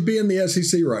should be in the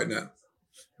SEC right now.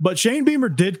 But Shane Beamer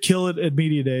did kill it at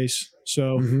media days,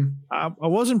 so I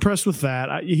was impressed with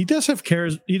that. He does have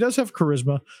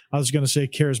charisma. I was going to say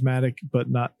charismatic, but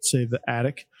not say the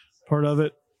attic part of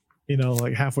it.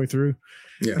 Like halfway through.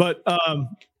 Yeah. But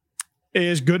it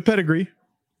is good pedigree.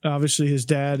 Obviously, his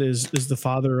dad is the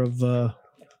father of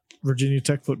Virginia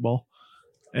Tech football,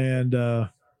 and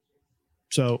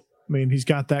so I mean he's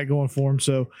got that going for him.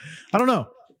 So I don't know.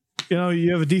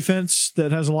 You have a defense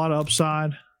that has a lot of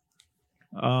upside.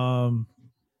 You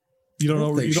don't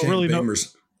know. You don't really know.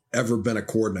 Beamer's ever been a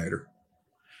coordinator.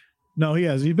 No, he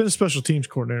has. He's been a special teams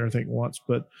coordinator, I think, once.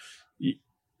 But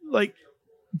like,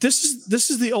 this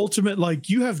is the ultimate. Like,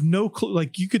 you have no clue.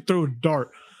 Like, you could throw a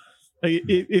dart. Like,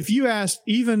 if you asked,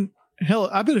 even hell,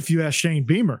 I bet if you asked Shane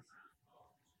Beamer,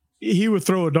 he would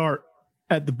throw a dart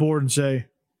at the board and say,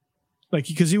 like,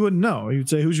 because he wouldn't know. He would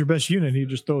say, "Who's your best unit?" He'd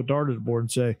just throw a dart at the board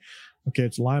and say, "Okay,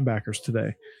 it's linebackers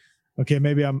today." Okay,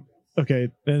 maybe I'm.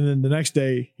 Okay, and then the next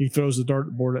day he throws the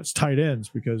dartboard at tight ends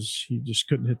because he just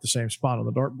couldn't hit the same spot on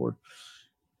the dartboard.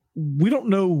 We don't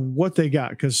know what they got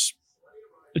because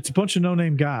it's a bunch of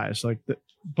no-name guys, like a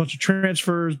bunch of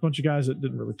transfers, a bunch of guys that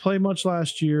didn't really play much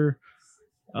last year.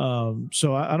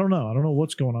 So I don't know. I don't know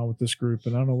what's going on with this group,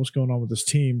 and I don't know what's going on with this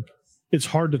team. It's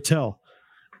hard to tell.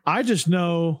 I just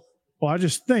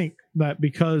think that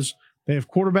because they have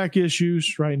quarterback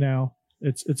issues right now,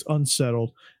 it's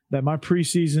unsettled. That my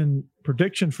preseason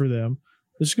prediction for them,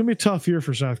 this is going to be a tough year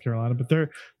for South Carolina, but they're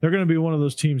going to be one of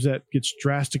those teams that gets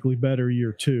drastically better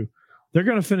year 2. They're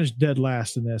going to finish dead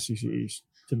last in the SEC East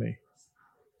to me,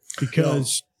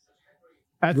 because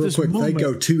at this moment they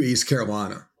go to East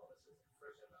Carolina.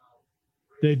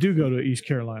 They do go to East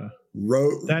Carolina.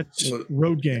 That's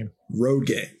road game. Road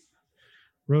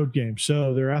game.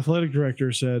 So their athletic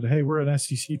director said, "Hey, we're an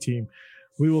SEC team.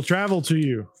 We will travel to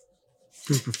you,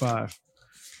 Group of 5."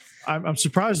 I'm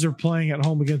surprised they're playing at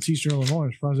home against Eastern Illinois.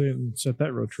 I'm surprised they didn't set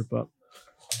that road trip up.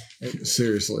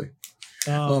 Seriously.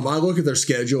 I look at their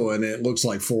schedule and it looks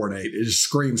like 4-8. It just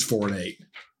screams 4-8.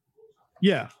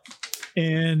 Yeah.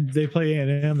 And they play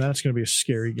A&M. That's going to be a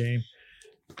scary game.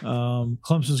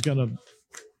 Clemson's going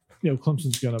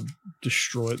to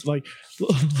destroy it. Like,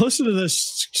 listen to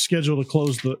this schedule to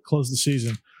close the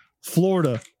season.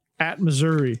 Florida, at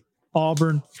Missouri,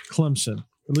 Auburn, Clemson.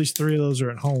 At least 3 of those are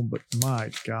at home, but my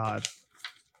God,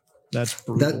 that's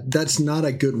brutal. That's not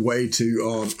a good way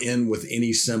to end with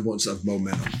any semblance of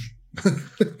momentum.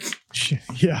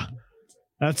 Yeah,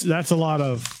 that's a lot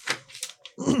of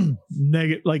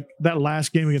negative. Like, that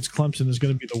last game against Clemson is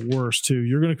going to be the worst too.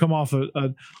 You're going to come off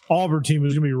an Auburn team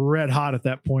who's going to be red hot at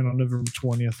that point on November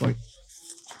 20th. Like,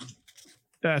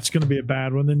 that's going to be a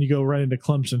bad one. Then you go right into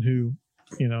Clemson, who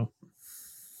we know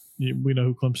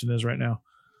who Clemson is right now.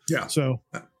 Yeah. So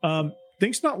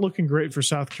things not looking great for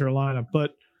South Carolina.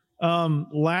 But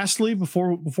lastly,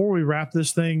 before we wrap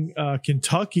this thing,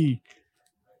 Kentucky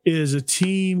is a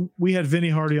team. We had Vinny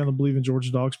Hardy on the Believe in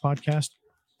Georgia Dogs podcast,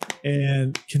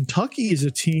 and Kentucky is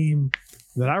a team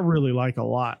that I really like a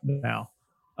lot now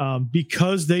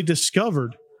because they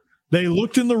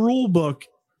looked in the rule book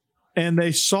and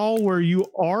they saw where you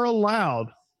are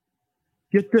allowed.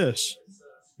 Get this.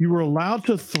 You were allowed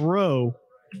to throw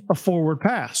a forward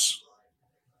pass.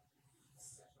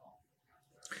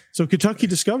 So Kentucky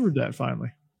discovered that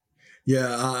finally.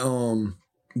 Yeah,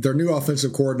 their new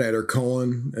offensive coordinator,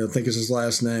 Cohen, I think is his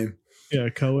last name. Yeah,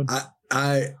 Cohen.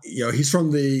 He's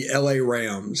from the LA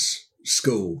Rams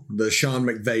school, the Sean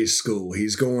McVay school.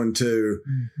 He's going to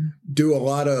do a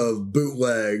lot of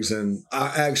bootlegs and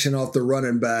action off the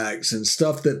running backs and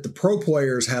stuff that the pro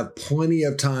players have plenty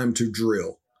of time to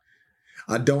drill.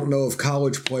 I don't know if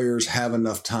college players have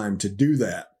enough time to do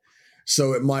that.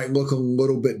 So it might look a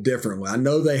little bit differently. I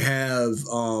know they have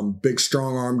big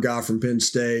strong arm guy from Penn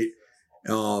State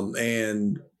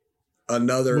and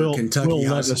another Kentucky. Will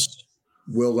Levis.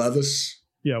 Will Levis?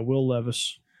 Yeah, Will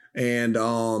Levis. and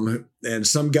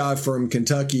some guy from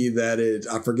Kentucky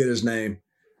I forget his name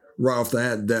right off the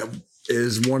head, that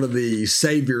is one of the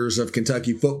saviors of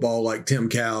Kentucky football, like Tim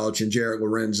Couch and Jarrett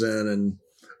Lorenzen and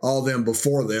all them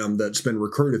before them that's been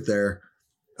recruited there.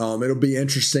 It'll be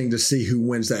interesting to see who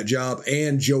wins that job.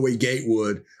 And Joey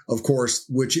Gatewood, of course,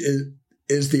 which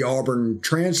is the Auburn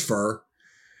transfer.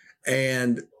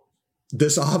 And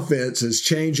this offense has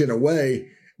changed in a way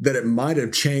that it might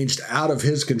have changed out of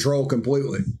his control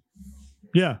completely.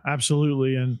 Yeah,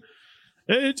 absolutely. And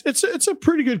it's a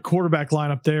pretty good quarterback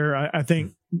lineup there. I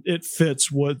think it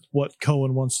fits what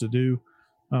Cohen wants to do,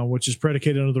 which is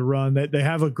predicated on the run. They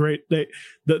have a great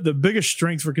the biggest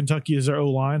strength for Kentucky is their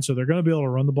O-line, so they're going to be able to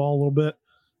run the ball a little bit.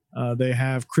 They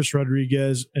have Chris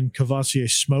Rodriguez and Cavassier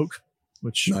Smoke,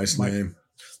 which nice name.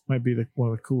 Might be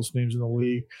one of the coolest names in the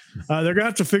league. They're going to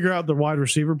have to figure out the wide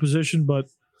receiver position, but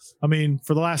I mean,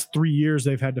 for the last 3 years,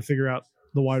 they've had to figure out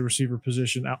the wide receiver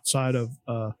position outside of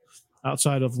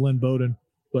Lynn Bowden.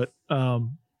 But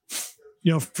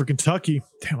for Kentucky,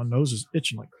 damn, my nose is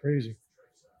itching like crazy.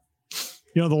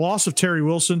 The loss of Terry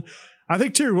Wilson. I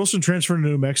think Terry Wilson transferring to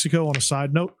New Mexico, on a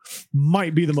side note,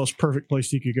 might be the most perfect place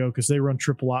he could go because they run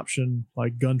triple option,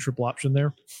 like gun triple option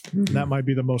there. Mm-hmm. And that might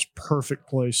be the most perfect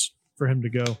place for him to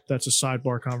go. That's a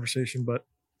sidebar conversation, but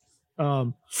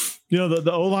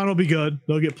the O-line will be good.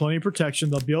 They'll get plenty of protection.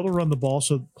 They'll be able to run the ball,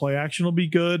 so play action will be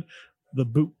good. The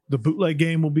bootleg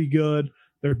game will be good.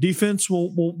 Their defense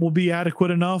will be adequate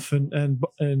enough, and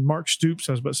Mark Stoops,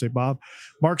 I was about to say Bob,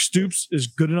 Mark Stoops is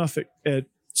good enough at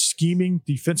scheming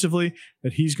defensively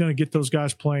that he's going to get those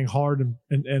guys playing hard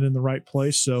and in the right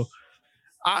place. So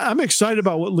I'm excited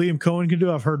about what Liam Cohen can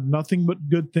do. I've heard nothing but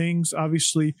good things.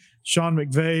 Obviously, Sean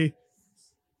McVay,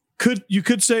 you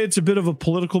could say it's a bit of a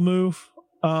political move,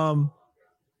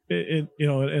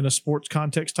 in a sports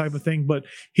context type of thing, but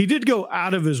he did go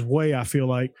out of his way, I feel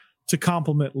like, to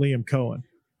compliment Liam Cohen.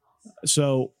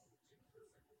 So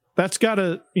that's got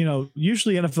to,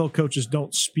 usually NFL coaches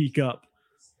don't speak up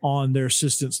on their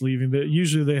assistants leaving, but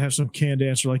usually they have some canned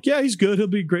answer like, yeah, he's good. He'll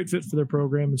be a great fit for their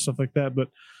program and stuff like that. But,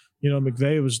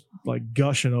 McVay was like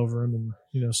gushing over him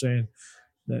and, saying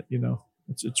that,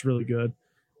 it's really good.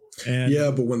 And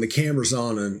yeah, but when the camera's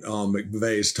on and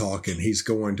McVay's talking, he's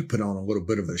going to put on a little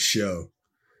bit of a show.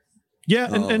 Yeah,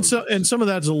 and some of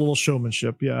that's a little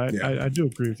showmanship. Yeah, I do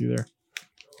agree with you there.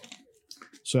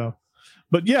 So,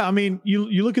 but yeah, I mean,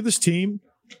 you look at this team,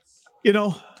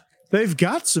 they've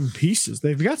got some pieces.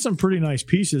 They've got some pretty nice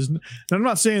pieces. And I'm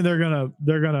not saying they're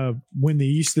gonna win the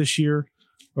East this year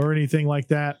or anything like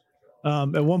that.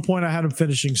 At one point, I had them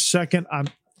finishing second.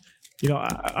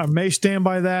 I may stand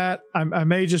by that. I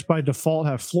may just by default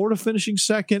have Florida finishing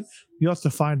second. You'll have to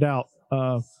find out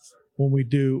when we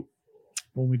do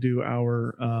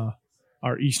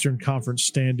our Eastern Conference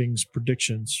standings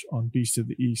predictions on Beast of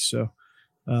the East. So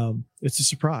it's a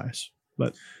surprise.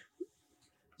 But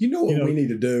what we need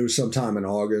to do sometime in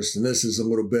August, and this is a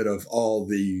little bit of all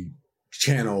the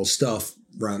channel stuff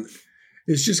around,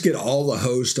 is just get all the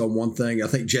hosts on one thing. I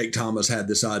think Jake Thomas had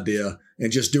this idea,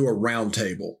 and just do a round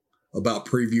table about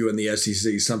previewing the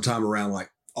SEC sometime around like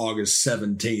August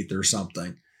 17th or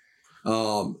something.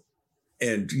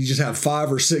 And you just have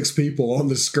 5 or 6 people on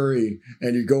the screen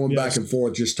and you're going back and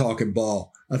forth just talking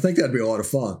ball. I think that'd be a lot of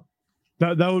fun.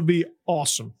 That would be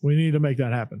awesome. We need to make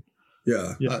that happen.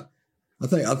 Yeah. I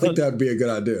think that'd be a good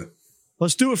idea.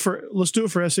 Let's do it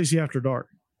for SEC After Dark.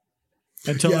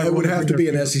 It would have to be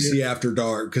an SEC After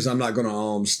Dark because I'm not going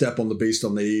to step on the Beast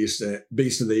of the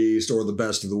East or the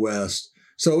Best of the West.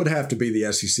 So it would have to be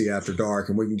the SEC After Dark,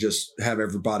 and we can just have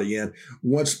everybody in.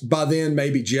 Once by then,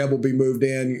 maybe Jeb will be moved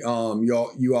in.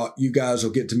 You guys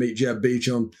will get to meet Jeb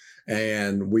Beecham,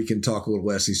 and we can talk a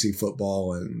little SEC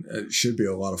football, and it should be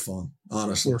a lot of fun,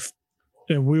 honestly.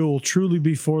 And we will truly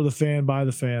be for the fan, by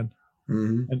the fan,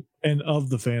 mm-hmm. and of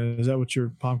the fan. Is that what your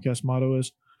Palmcast motto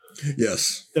is?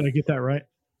 Yes. Did I get that right?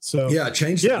 So yeah, I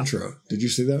changed the intro. Did you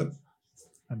see that?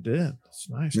 I did. That's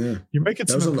nice. Yeah. You're making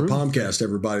that was on the Palmcast.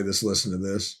 Everybody that's listening to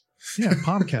this. Yeah,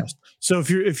 Palmcast. So if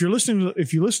you listen to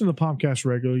the Palmcast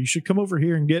regularly, you should come over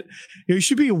here and you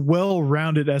should be a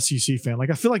well-rounded SEC fan.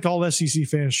 Like I feel like all SEC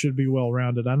fans should be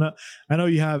well-rounded. I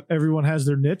know everyone has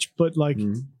their niche, but like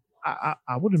mm-hmm.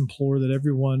 I would implore that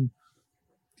everyone,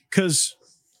 because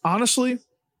honestly,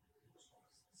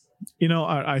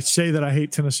 I say that I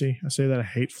hate Tennessee. I say that I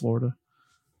hate Florida.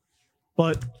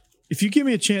 But if you give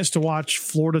me a chance to watch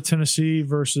Florida, Tennessee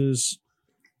versus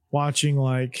watching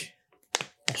like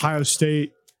Ohio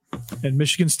State and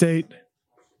Michigan State,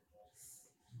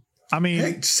 I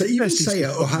mean, say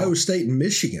Ohio State and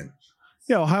Michigan.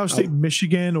 Yeah, Ohio State,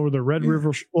 Michigan, or the Red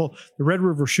River. Well, the Red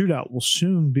River Shootout will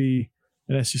soon be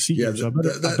an SEC Yeah, game. So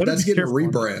that's getting a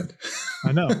rebrand.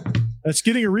 I know. That's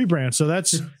getting a rebrand. So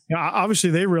that's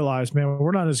obviously they realize, man,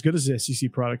 we're not as good as the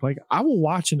SEC product. Like, I will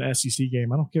watch an SEC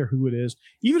game. I don't care who it is.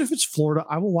 Even if it's Florida,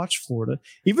 I will watch Florida.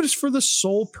 Even if it's for the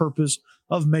sole purpose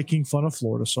of making fun of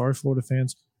Florida. Sorry, Florida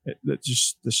fans.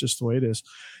 That's just the way it is.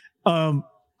 I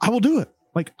will do it.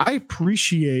 Like, I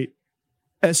appreciate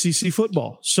SEC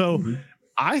football. So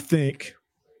I think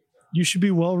you should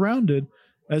be well-rounded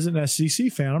as an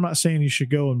SEC fan. I'm not saying you should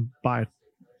go and buy,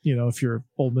 if you're an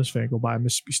Ole Miss fan, go buy a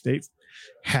Mississippi State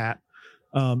hat.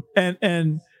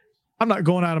 And I'm not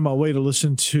going out of my way to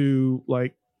listen to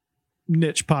like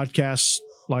niche podcasts,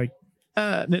 like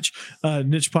niche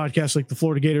podcasts like the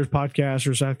Florida Gators podcast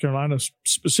or South Carolina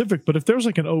specific. But if there's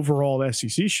like an overall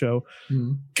SEC show,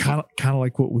 kind of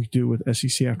like what we do with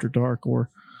SEC After Dark, or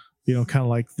kind of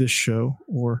like this show,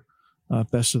 or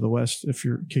Best of the West,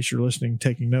 in case you're listening,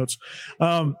 taking notes,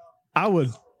 I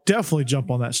would definitely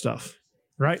jump on that stuff,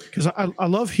 right? Because I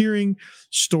love hearing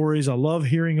stories. I love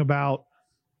hearing about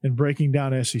and breaking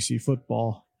down SEC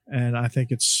football, and I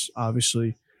think it's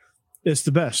obviously it's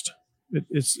the best.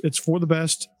 It's for the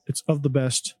best. It's of the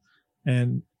best,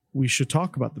 and we should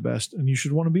talk about the best. And you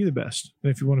should want to be the best.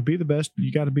 And if you want to be the best,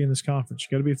 you got to be in this conference.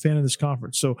 You got to be a fan of this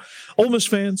conference. So, Ole Miss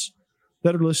fans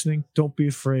that are listening, don't be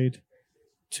afraid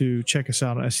to check us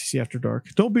out on SEC After Dark.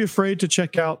 Don't be afraid to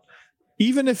check out,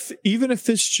 even if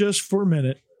it's just for a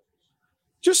minute,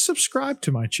 just subscribe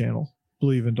to my channel,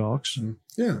 Believe in Dogs.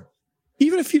 Yeah.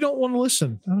 Even if you don't want to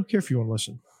listen, I don't care if you want to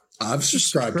listen. I've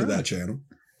subscribed to that channel.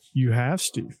 You have,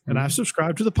 Steve. And I've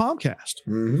subscribed to the Palmcast.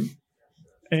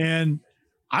 And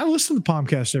I listen to the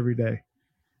Palmcast every day.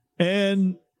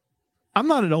 And I'm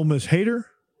not an Ole Miss hater,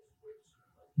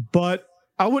 but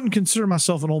I wouldn't consider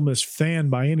myself an Ole Miss fan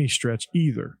by any stretch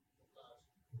either.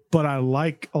 But I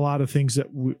like a lot of things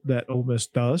that Ole Miss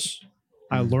does.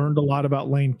 I learned a lot about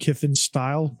Lane Kiffin's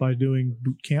style by doing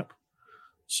boot camp.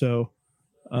 So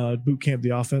boot camp, the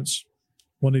offense,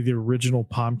 one of the original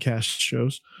Palmcast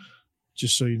shows,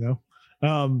 just so you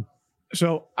know.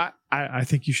 So I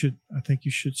think you should. I think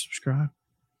you should subscribe.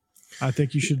 I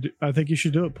think you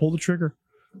should do it. Pull the trigger,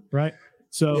 right?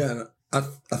 So yeah,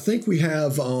 I think we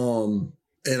have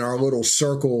in our little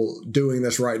circle doing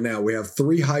this right now. We have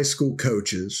 3 high school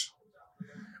coaches.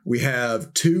 We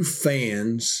have 2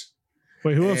 fans.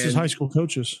 Wait, who else is high school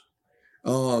coaches?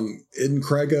 Isn't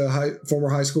Craig a former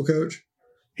high school coach?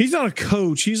 He's not a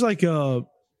coach. He's like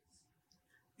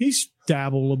he's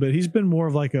dabbled a little bit. He's been more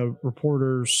of like a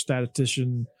reporter,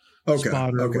 statistician,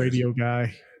 spotter, radio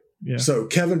guy. Yeah. So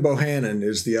Kevin Bohannon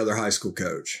is the other high school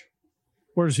coach.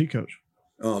 Where does he coach?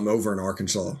 Over in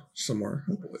Arkansas somewhere.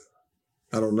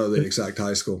 I don't know the exact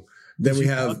high school. Then we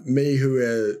have me,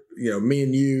 who me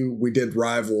and you, we did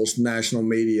Rivals national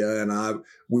media, and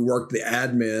we worked the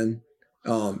admin.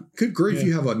 Good grief,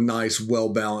 you have a nice,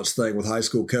 well-balanced thing with high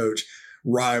school coach,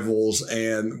 Rivals,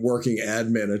 and working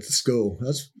admin at the school.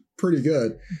 That's pretty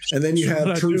good. And then you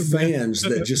have true fans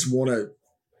that just want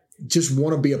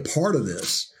to be a part of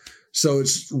this. So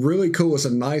it's really cool. It's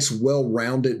a nice,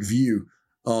 well-rounded view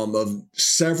of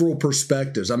several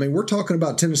perspectives. I mean, we're talking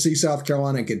about Tennessee, South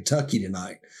Carolina, and Kentucky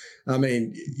tonight. I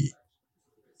mean,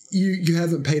 you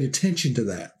haven't paid attention to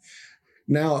that.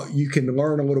 Now you can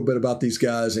learn a little bit about these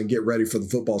guys and get ready for the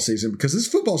football season, because this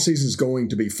football season is going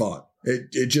to be fun.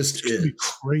 It just is. Be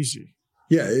crazy.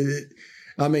 Yeah.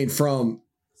 I mean, from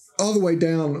all the way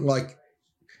down, like,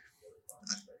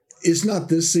 it's not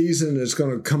this season. It's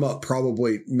going to come up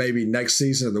probably maybe next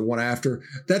season or the one after.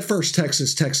 That first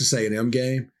Texas A&M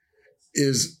game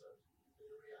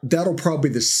that'll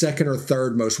probably be the second or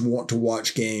third most want to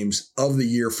watch games of the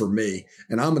year for me.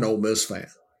 And I'm an Ole Miss fan.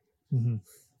 Mm-hmm.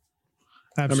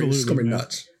 Absolutely. I mean, it's going to be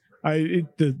nuts.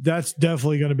 That's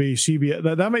definitely going to be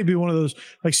CBS. That may be one of those,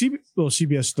 like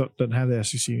CBS doesn't have the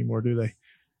SEC anymore, do they?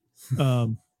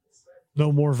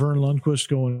 No more Vern Lundquist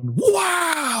going,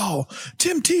 wow,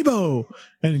 Tim Tebow,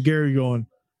 and Gary going,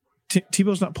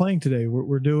 Tebow's not playing today.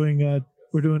 We're doing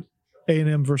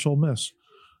A&M versus Ole Miss.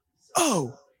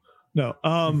 Oh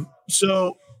no.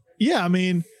 So yeah, I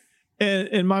mean,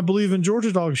 and my Believe in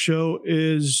Georgia Dogs show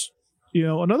is,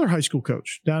 another high school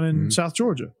coach down in South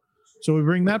Georgia. So we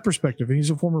bring that perspective, and he's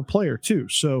a former player too.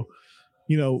 So,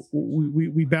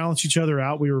 we balance each other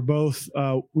out. We were both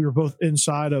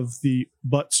inside of the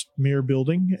Butts Mirror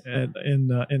building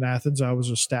in Athens. I was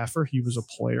a staffer. He was a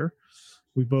player.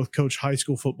 We both coach high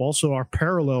school football. So our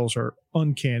parallels are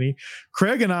uncanny.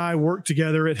 Craig and I worked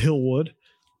together at Hillwood.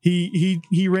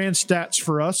 He ran stats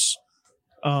for us.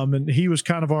 And he was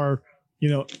kind of our,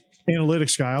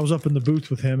 analytics guy. I was up in the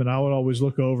booth with him, and I would always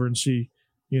look over and see,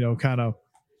 kind of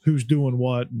who's doing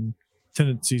what and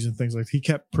tendencies and things like that. He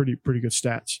kept pretty good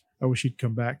stats. I wish he'd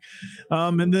come back.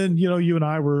 And then, you and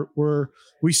I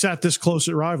we sat this close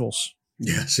at Rivals.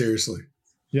 Yeah, seriously.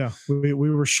 Yeah. We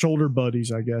were shoulder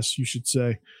buddies, I guess you should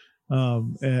say.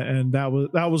 And that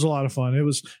was a lot of fun. It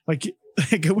was like,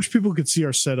 I wish people could see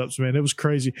our setups, man. It was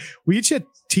crazy. We each had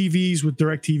TVs with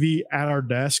DirecTV at our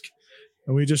desk,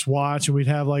 and we just watch, and we'd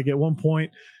have like at one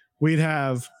point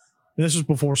and this was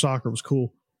before soccer was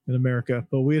cool in America,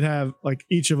 but we'd have like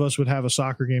each of us would have a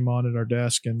soccer game on at our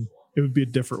desk, and it would be a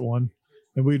different one,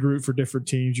 and we'd root for different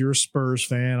teams. You're a Spurs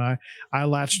fan. I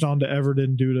latched on to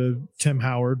Everton due to Tim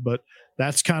Howard, but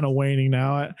that's kind of waning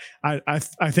now. I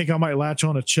think I might latch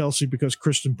on to Chelsea because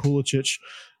Christian Pulisic.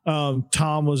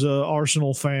 Tom was a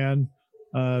Arsenal fan.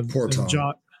 Poor Tom.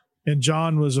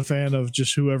 John was a fan of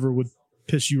just whoever would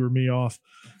piss you or me off.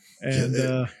 And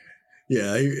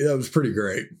that was pretty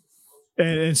great.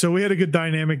 And so we had a good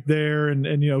dynamic there.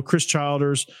 And Chris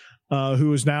Childers,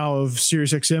 who is now of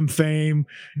SiriusXM fame,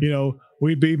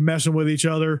 we'd be messing with each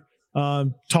other,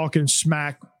 talking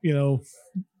smack,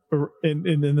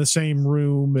 in the same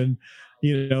room, and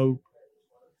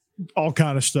all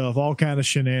kind of stuff, all kind of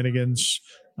shenanigans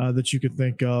that you could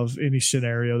think of, any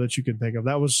scenario that you could think of.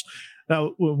 That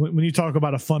when you talk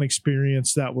about a fun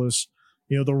experience, that was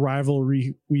the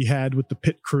rivalry we had with the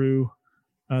pit crew,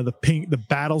 the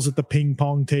battles at the ping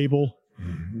pong table,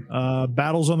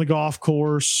 battles on the golf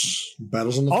course,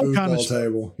 battles on the foosball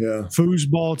table,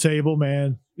 foosball table,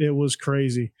 man, it was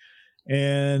crazy.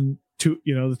 And the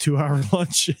 2-hour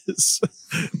lunches.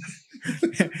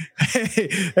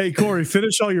 hey, Corey,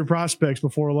 finish all your prospects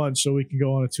before lunch so we can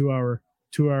go on a 2-hour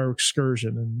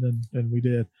excursion, and we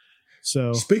did.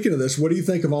 So, speaking of this, what do you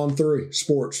think of On3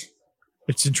 Sports?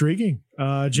 It's intriguing.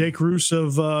 Jake Roos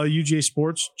of UGA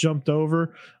Sports jumped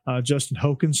over. Justin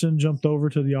Hokanson jumped over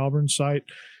to the Auburn site.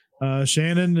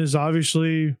 Shannon is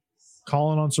obviously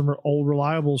calling on some old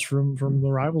reliables from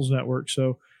the Rivals Network,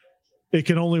 so it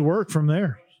can only work from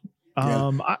there.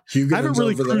 I haven't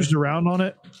really cruised around on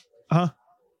it. Huh?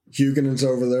 Huguenon's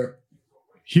over there.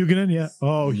 Huguenon, yeah.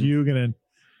 Oh, Huguenon.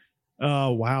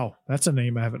 Oh, wow. That's a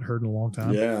name I haven't heard in a long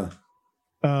time. Yeah.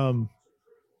 And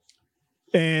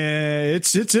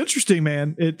it's interesting,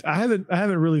 man. I haven't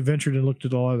really ventured and looked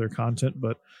at all of their content,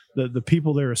 but the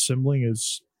people they're assembling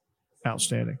is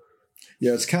outstanding.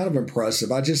 Yeah, it's kind of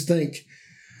impressive. I just think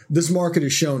this market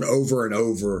has shown over and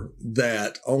over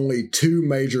that only 2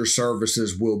 major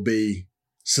services will be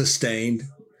sustained.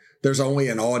 There's only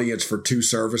an audience for 2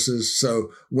 services.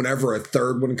 So whenever a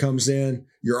third one comes in,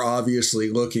 you're obviously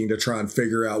looking to try and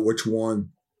figure out which one.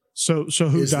 So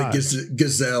who is died? The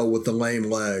gazelle with the lame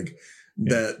leg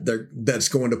that's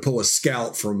going to pull a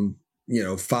scout from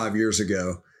 5 years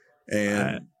ago.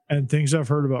 And things I've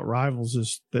heard about Rivals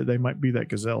is that they might be that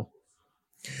gazelle.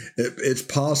 It's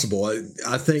possible.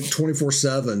 I think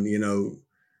 24/7,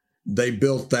 they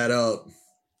built that up.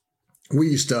 We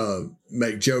used to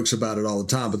make jokes about it all the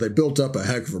time, but they built up a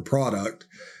heck of a product,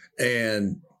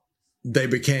 and they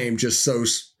became the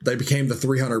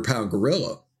 300-pound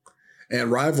gorilla.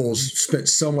 And Rivals spent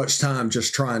so much time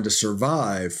just trying to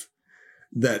survive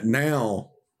that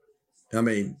now, I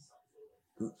mean,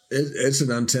 it's an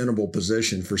untenable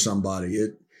position for somebody.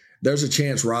 There's a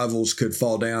chance Rivals could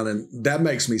fall down, and that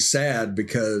makes me sad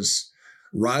because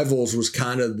Rivals was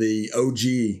kind of the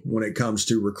OG when it comes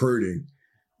to recruiting.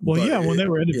 Well, when they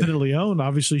were independently owned,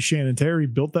 obviously Shannon Terry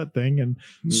built that thing and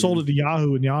sold it to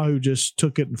Yahoo, and Yahoo just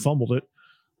took it and fumbled it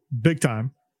big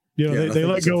time. They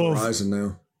let go of Verizon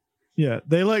now. Yeah,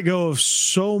 they let go of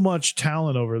so much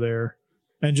talent over there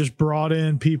and just brought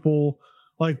in people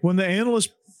like when the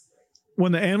analysts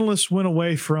went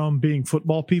away from being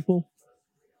football people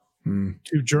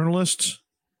to journalists,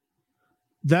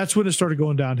 that's when it started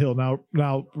going downhill.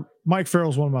 Now Mike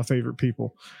Farrell's one of my favorite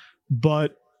people,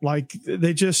 but like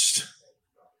it's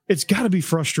got to be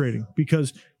frustrating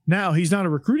because now he's not a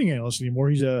recruiting analyst anymore.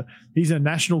 He's a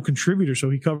national contributor, so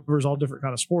he covers all different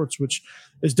kind of sports, which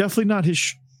is definitely not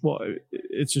his. Well,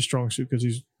 it's a strong suit because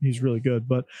he's really good,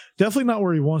 but definitely not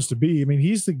where he wants to be. I mean,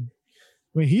 he's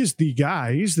the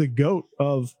guy. He's the GOAT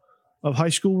of high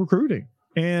school recruiting,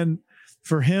 and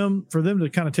for them to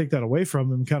kind of take that away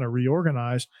from him, kind of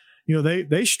reorganize.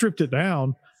 They stripped it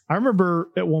down. I remember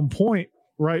at one point,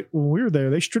 right when we were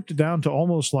there, they stripped it down to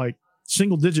almost like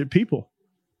single digit people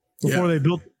before they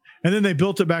built, and then they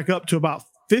built it back up to about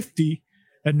 50,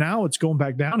 and now it's going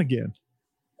back down again.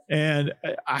 And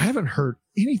I haven't heard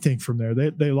anything from there.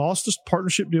 They lost this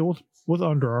partnership deal with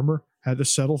Under Armour, had to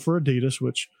settle for Adidas,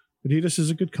 which Adidas is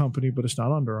a good company, but it's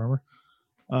not Under Armour.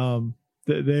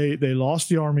 They lost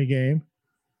the Army game.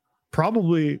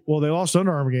 They lost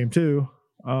Under Armour game too.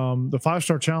 The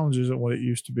 5-Star Challenge isn't what it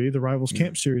used to be. The Rivals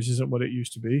Camp Series isn't what it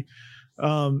used to be.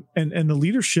 And the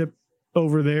leadership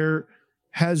over there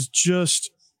has just,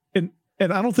 and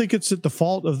I don't think it's at the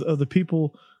fault of the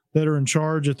people that are in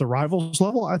charge at the Rivals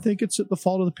level. I think it's at the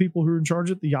fault of the people who are in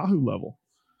charge at the Yahoo level.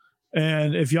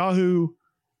 And if Yahoo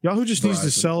just needs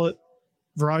to sell it,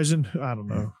 Verizon, I don't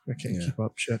know. I can't keep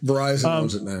up shit. Verizon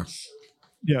owns it now.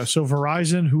 Yeah. So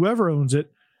Verizon, whoever owns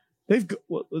it, they've got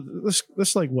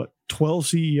this like what 12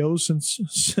 CEOs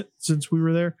since we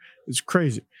were there. It's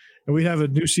crazy. And we have a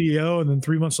new CEO, and then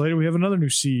 3 months later we have another new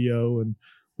CEO, and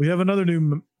we have another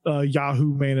new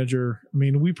Yahoo manager. I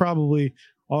mean, we probably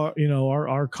are,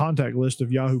 our contact list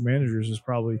of Yahoo managers is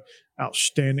probably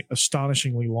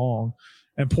astonishingly long.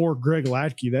 And poor Greg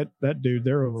Latke, that dude,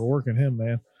 they're overworking him,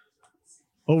 man.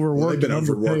 They've been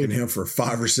overworking him for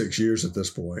 5 or 6 years at this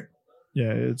point.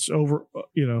 Yeah, it's over.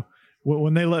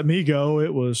 When they let me go,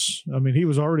 it was, I mean, he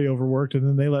was already overworked, and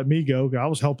then they let me go. I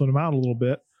was helping him out a little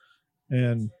bit,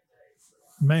 and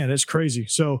man, it's crazy.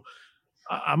 So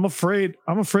I'm afraid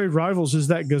Rivals is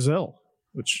that gazelle,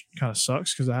 which kind of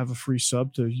sucks because I have a free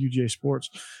sub to UJ Sports.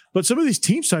 But some of these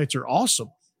team sites are awesome,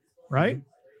 right?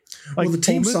 Mm-hmm. Like the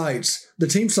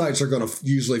team sites are going to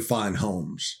usually find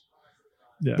homes,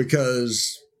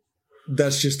 because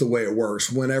that's just the way it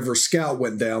works. Whenever Scout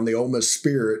went down, the Ole Miss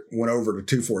Spirit went over to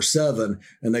 247,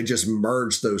 and they just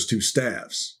merged those two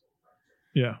staffs.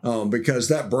 Yeah. Because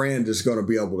that brand is going to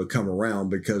be able to come around,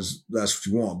 because that's what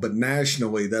you want. But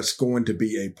nationally, that's going to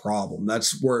be a problem.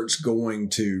 That's where it's going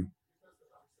to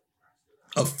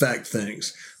affect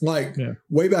things. Like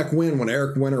way back when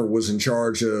Eric Winter was in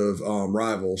charge of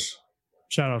Rivals.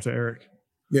 Shout out to Eric.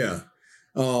 Yeah.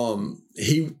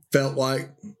 He felt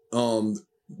like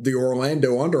the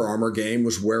Orlando Under Armour game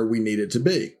was where we needed to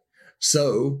be.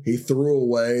 So he threw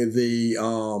away the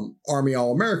Army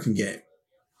All-American game.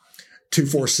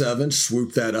 247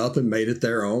 swooped that up and made it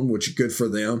their own, which is good for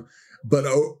them. But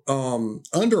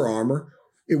Under Armour,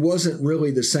 it wasn't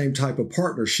really the same type of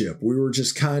partnership. We were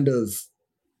just kind of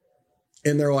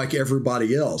in there like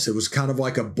everybody else. It was kind of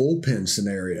like a bullpen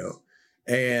scenario.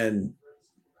 And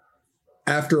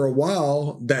after a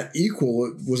while, that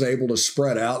equal was able to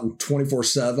spread out, and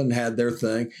 24/7 had their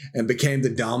thing and became the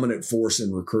dominant force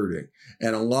in recruiting.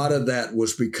 And a lot of that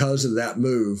was because of that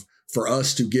move for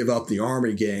us to give up the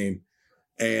Army game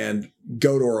and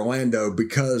go to Orlando,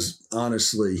 because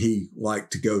honestly, he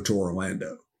liked to go to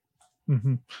Orlando.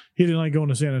 Mm-hmm. He didn't like going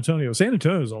to San Antonio. San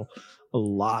Antonio is a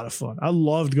lot of fun. I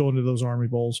loved going to those Army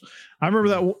Bowls. I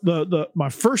remember that my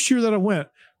first year that I went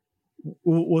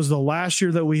was the last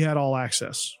year that we had all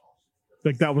access.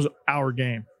 Like that was our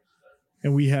game,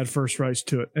 and we had first rights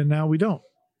to it. And now we don't.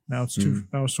 Now it's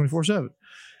now it's 24/7,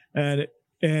 and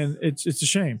it's a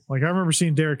shame. Like I remember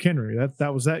seeing Derrick Henry.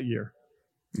 That was that year.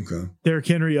 Okay. Derrick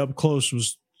Henry up close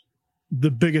was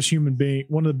the biggest human being,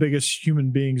 one of the biggest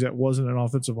human beings that wasn't an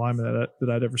offensive lineman that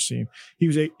I'd ever seen.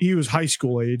 He was high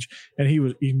school age, and he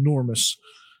was enormous.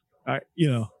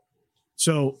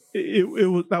 So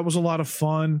that was a lot of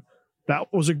fun.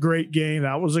 That was a great game.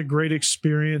 That was a great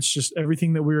experience. Just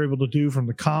everything that we were able to do, from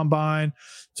the combine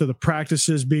to the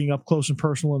practices, being up close and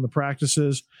personal in the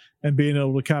practices, and being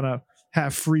able to kind of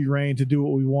have free reign to do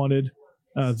what we wanted.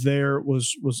 There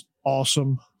was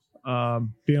awesome.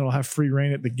 Being able to have free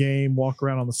reign at the game, walk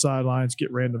around on the sidelines,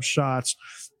 get random shots,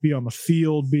 be on the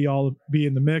field, be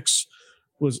in the mix,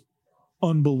 was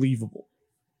unbelievable.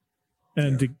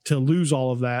 And to lose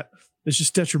all of that, it's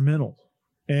just detrimental.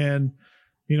 And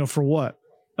for what?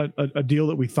 A deal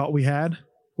that we thought we had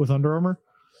with Under Armour.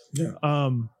 Yeah.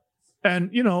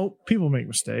 And people make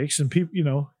mistakes, and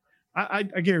people, I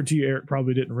guarantee you Eric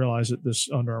probably didn't realize that this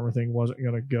Under Armour thing wasn't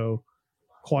going to go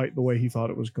quite the way he thought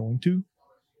it was going to.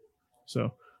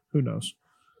 So who knows?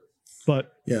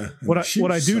 But what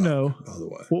I do know, by the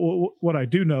way, what I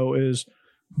do know is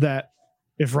that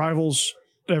if Rivals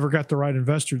ever got the right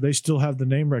investor, they still have the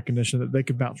name recognition that they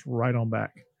could bounce right on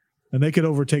back, and they could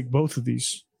overtake both of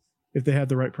these if they had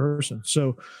the right person.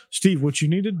 So Steve, what you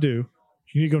need to do,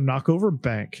 you need to go knock over a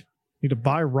bank, you need to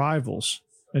buy Rivals,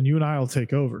 and you and I will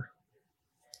take over.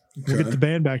 Okay. We'll get the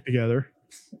band back together,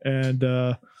 and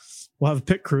we'll have a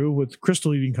pit crew with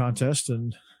crystal eating contest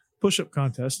and push-up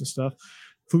contest and stuff,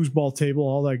 foosball table,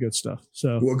 all that good stuff.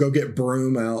 So we'll go get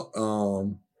Broom out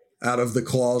of the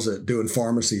closet doing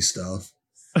pharmacy stuff.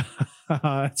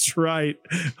 That's right.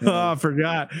 Yeah. Oh, I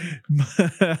forgot.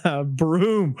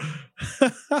 Broom.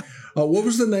 What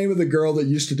was the name of the girl that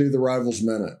used to do the Rivals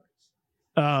Minute?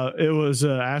 It was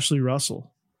Ashley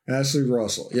Russell. Ashley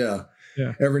Russell, yeah.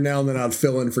 every now and then I'd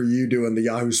fill in for you doing the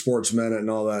Yahoo Sports Minute and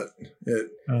all that.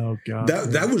 Oh God,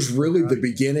 that was really the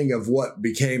beginning of what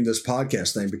became this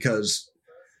podcast thing, because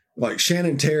like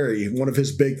Shannon Terry, one of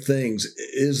his big things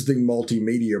is the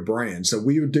multimedia brand. So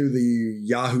we would do the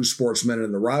Yahoo Sports Minute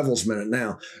and the Rivals Minute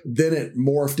now. Then it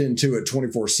morphed into it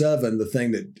 24/7, the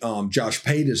thing that Josh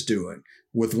Pate is doing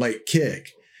with Late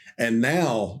Kick. And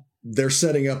now they're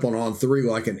setting up on On3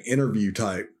 like an interview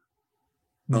type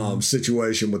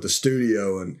situation with the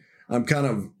studio. And I'm kind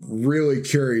of really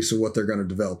curious of what they're going to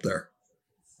develop there.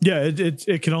 Yeah,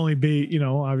 it can only be,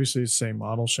 obviously it's the same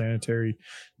model. Shannon Terry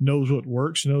knows what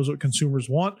works, knows what consumers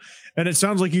want. And it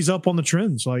sounds like he's up on the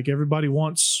trends. Like everybody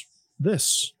wants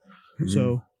this.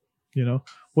 So,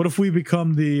 what if we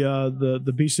become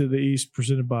the Beast of the East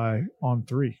presented by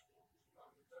On3?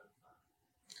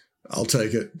 I'll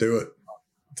take it. Do it.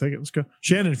 Take it. Let's go.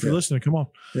 Shannon, if you're listening, come on.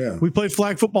 Yeah. We played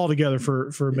flag football together for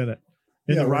a minute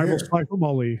in the Rivals Flag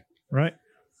Football League, right?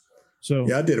 So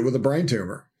yeah, I did it with a brain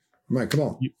tumor. Man, come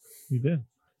on. You did.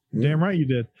 Damn right you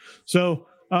did. So,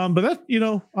 but that,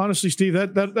 honestly,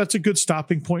 Steve, that's a good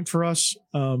stopping point for us.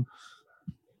 Obviously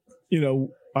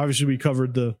we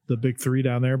covered the big three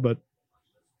down there, but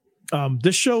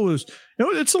this show is,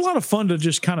 it's a lot of fun to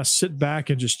just kind of sit back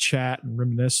and just chat and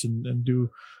reminisce and do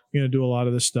a lot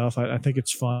of this stuff. I think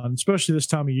it's fun, especially this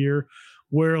time of year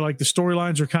where like the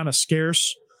storylines are kind of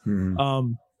scarce.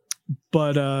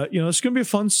 But it's going to be a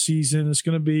fun season. It's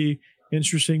going to be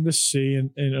interesting to see.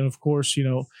 And of course,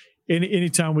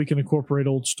 anytime we can incorporate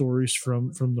old stories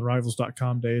from the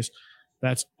rivals.com days,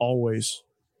 that's always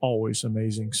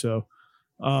amazing. So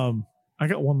I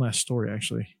got one last story,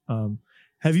 actually.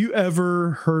 Have you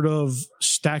ever heard of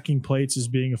stacking plates as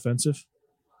being offensive?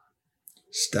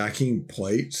 Stacking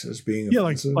plates as being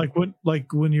offensive?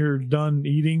 like when you're done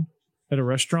eating at a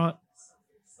restaurant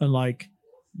and like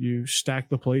you stack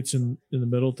the plates in the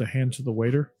middle to hand to the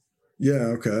waiter.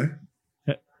 Yeah. Okay.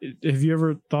 Have you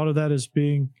ever thought of that as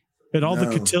being at all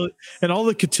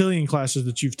the cotillion classes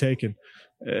that you've taken?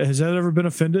 Has that ever been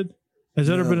offended? Has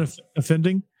that ever been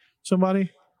offending somebody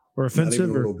or offensive? Not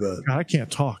even a little bit. God, I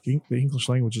can't talk. The English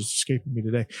language is escaping me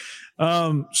today.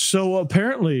 So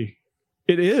apparently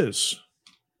it is.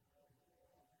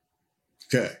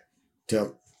 Okay.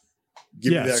 Give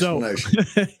me the explanation.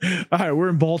 So, all right, we're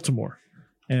in Baltimore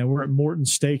and we're at Morton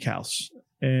Steakhouse,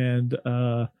 and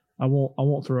I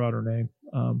won't throw out her name.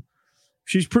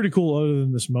 She's pretty cool other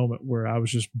than this moment where I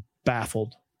was just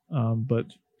baffled. But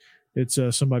it's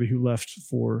somebody who left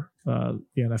for the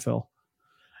NFL,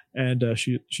 and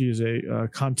she is a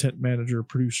content manager,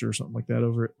 producer, or something like that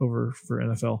over for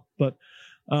NFL. But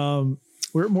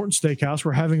we're at Morton Steakhouse.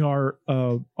 We're having our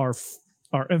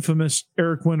infamous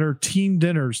Eric Winter team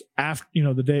dinners after,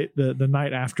 the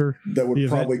night after. That would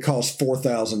probably cost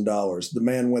 $4,000. The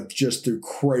man went just through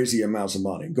crazy amounts of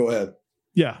money. Go ahead.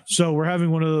 Yeah. So we're having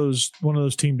one of those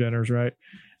team dinners, right?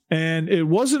 And it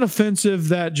wasn't offensive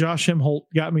that Josh Himholt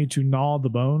got me to gnaw the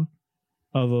bone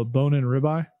of a bone-in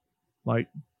ribeye, like,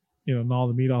 gnaw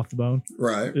the meat off the bone.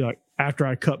 Right. Like after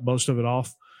I cut most of it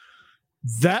off.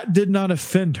 That did not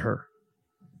offend her,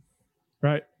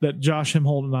 right? That Josh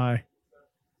Himholt and I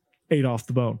ate off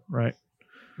the bone, right?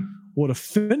 What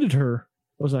offended her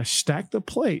was I stacked the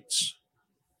plates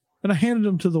and I handed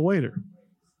them to the waiter.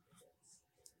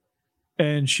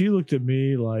 And she looked at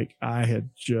me like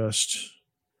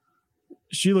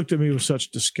she looked at me with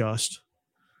such disgust.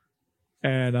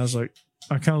 And I was like,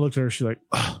 I kind of looked at her. She's like,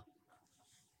 oh. I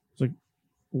was like,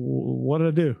 what did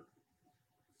I do?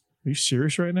 Are you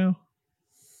serious right now?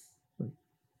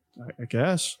 I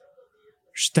guess.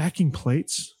 You're stacking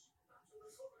plates?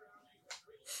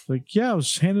 Like, yeah, I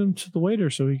was handing them to the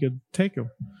waiter so he could take them.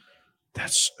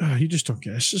 That's, you just don't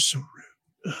get it. It's just so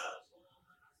rude.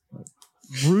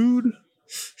 Rude?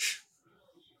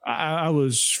 I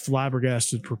was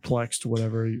flabbergasted, perplexed,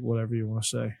 whatever you want to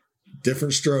say.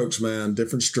 Different strokes, man.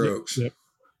 Different strokes.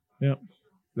 Yep.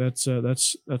 That's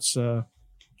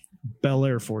Bel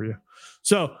Air for you.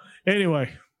 So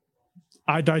anyway,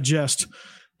 I digest,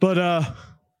 but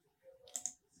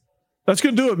that's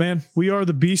going to do it, man. We are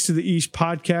the Beast of the East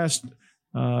podcast.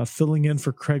 Filling in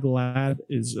for Craig Ladd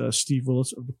is Steve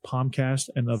Willis of the Palmcast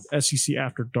and of SEC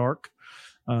After Dark.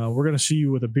 We're going to see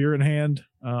you with a beer in hand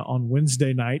on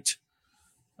Wednesday night.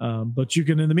 But you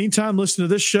can, in the meantime, listen to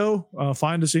this show.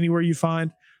 Find us anywhere you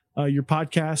find your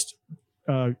podcast.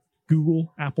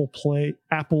 Google, Apple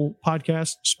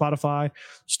Podcast, Spotify,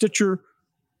 Stitcher,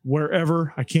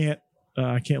 wherever. I can't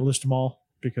list them all.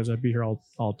 because I'd be here all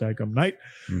daggum night.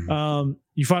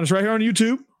 You find us right here on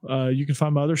YouTube. You can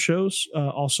find my other shows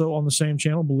also on the same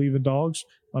channel, Believe in Dogs,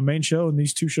 my main show, and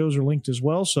these 2 shows are linked as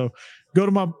well. So go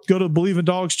to Believe in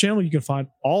Dogs channel. You can find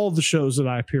all of the shows that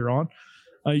I appear on.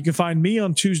 You can find me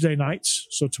on Tuesday nights.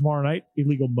 So tomorrow night,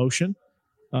 Illegal Motion.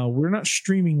 We're not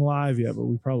streaming live yet, but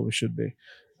we probably should be.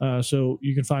 So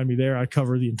you can find me there. I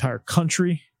cover the entire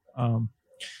country. And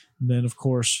then, of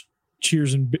course,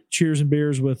 Cheers and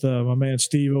Beers with my man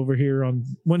Steve over here on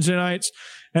Wednesday nights,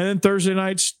 and then Thursday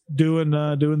nights doing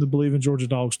the Believe in Georgia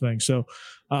Dogs thing. So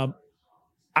I'm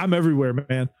everywhere,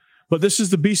 man. But this is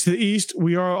the Beast of the East.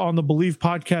 We are on the Believe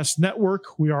Podcast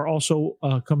Network. We are also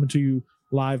coming to you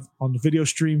live on the video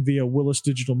stream via Willis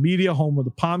Digital Media, home of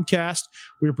the Pomcast.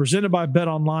 We are presented by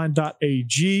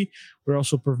betonline.ag. We're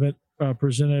also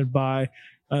presented by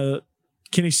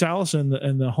Kenny Salas and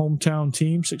the hometown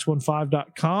team,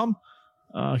 615.com.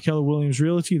 Keller Williams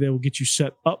Realty. They will get you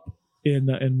set up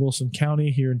in Wilson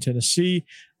County here in Tennessee,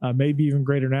 maybe even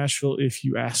Greater Nashville if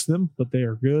you ask them, but they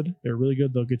are good. They're really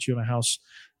good. They'll get you in a house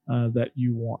that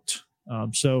you want.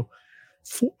 So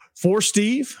for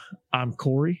Steve, I'm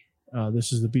Corey.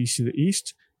 This is the Beast of the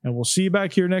East, and we'll see you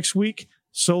back here next week.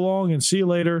 So long and see you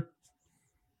later.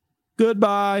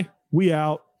 Goodbye. We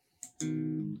out.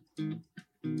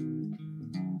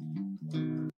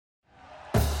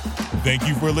 Thank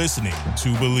you for listening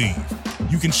to Believe.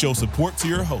 You can show support to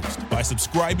your host by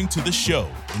subscribing to the show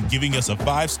and giving us a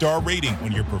 5-star rating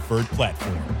on your preferred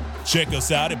platform. Check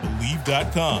us out at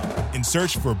Believe.com and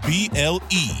search for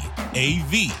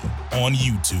BLEAV on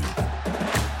YouTube.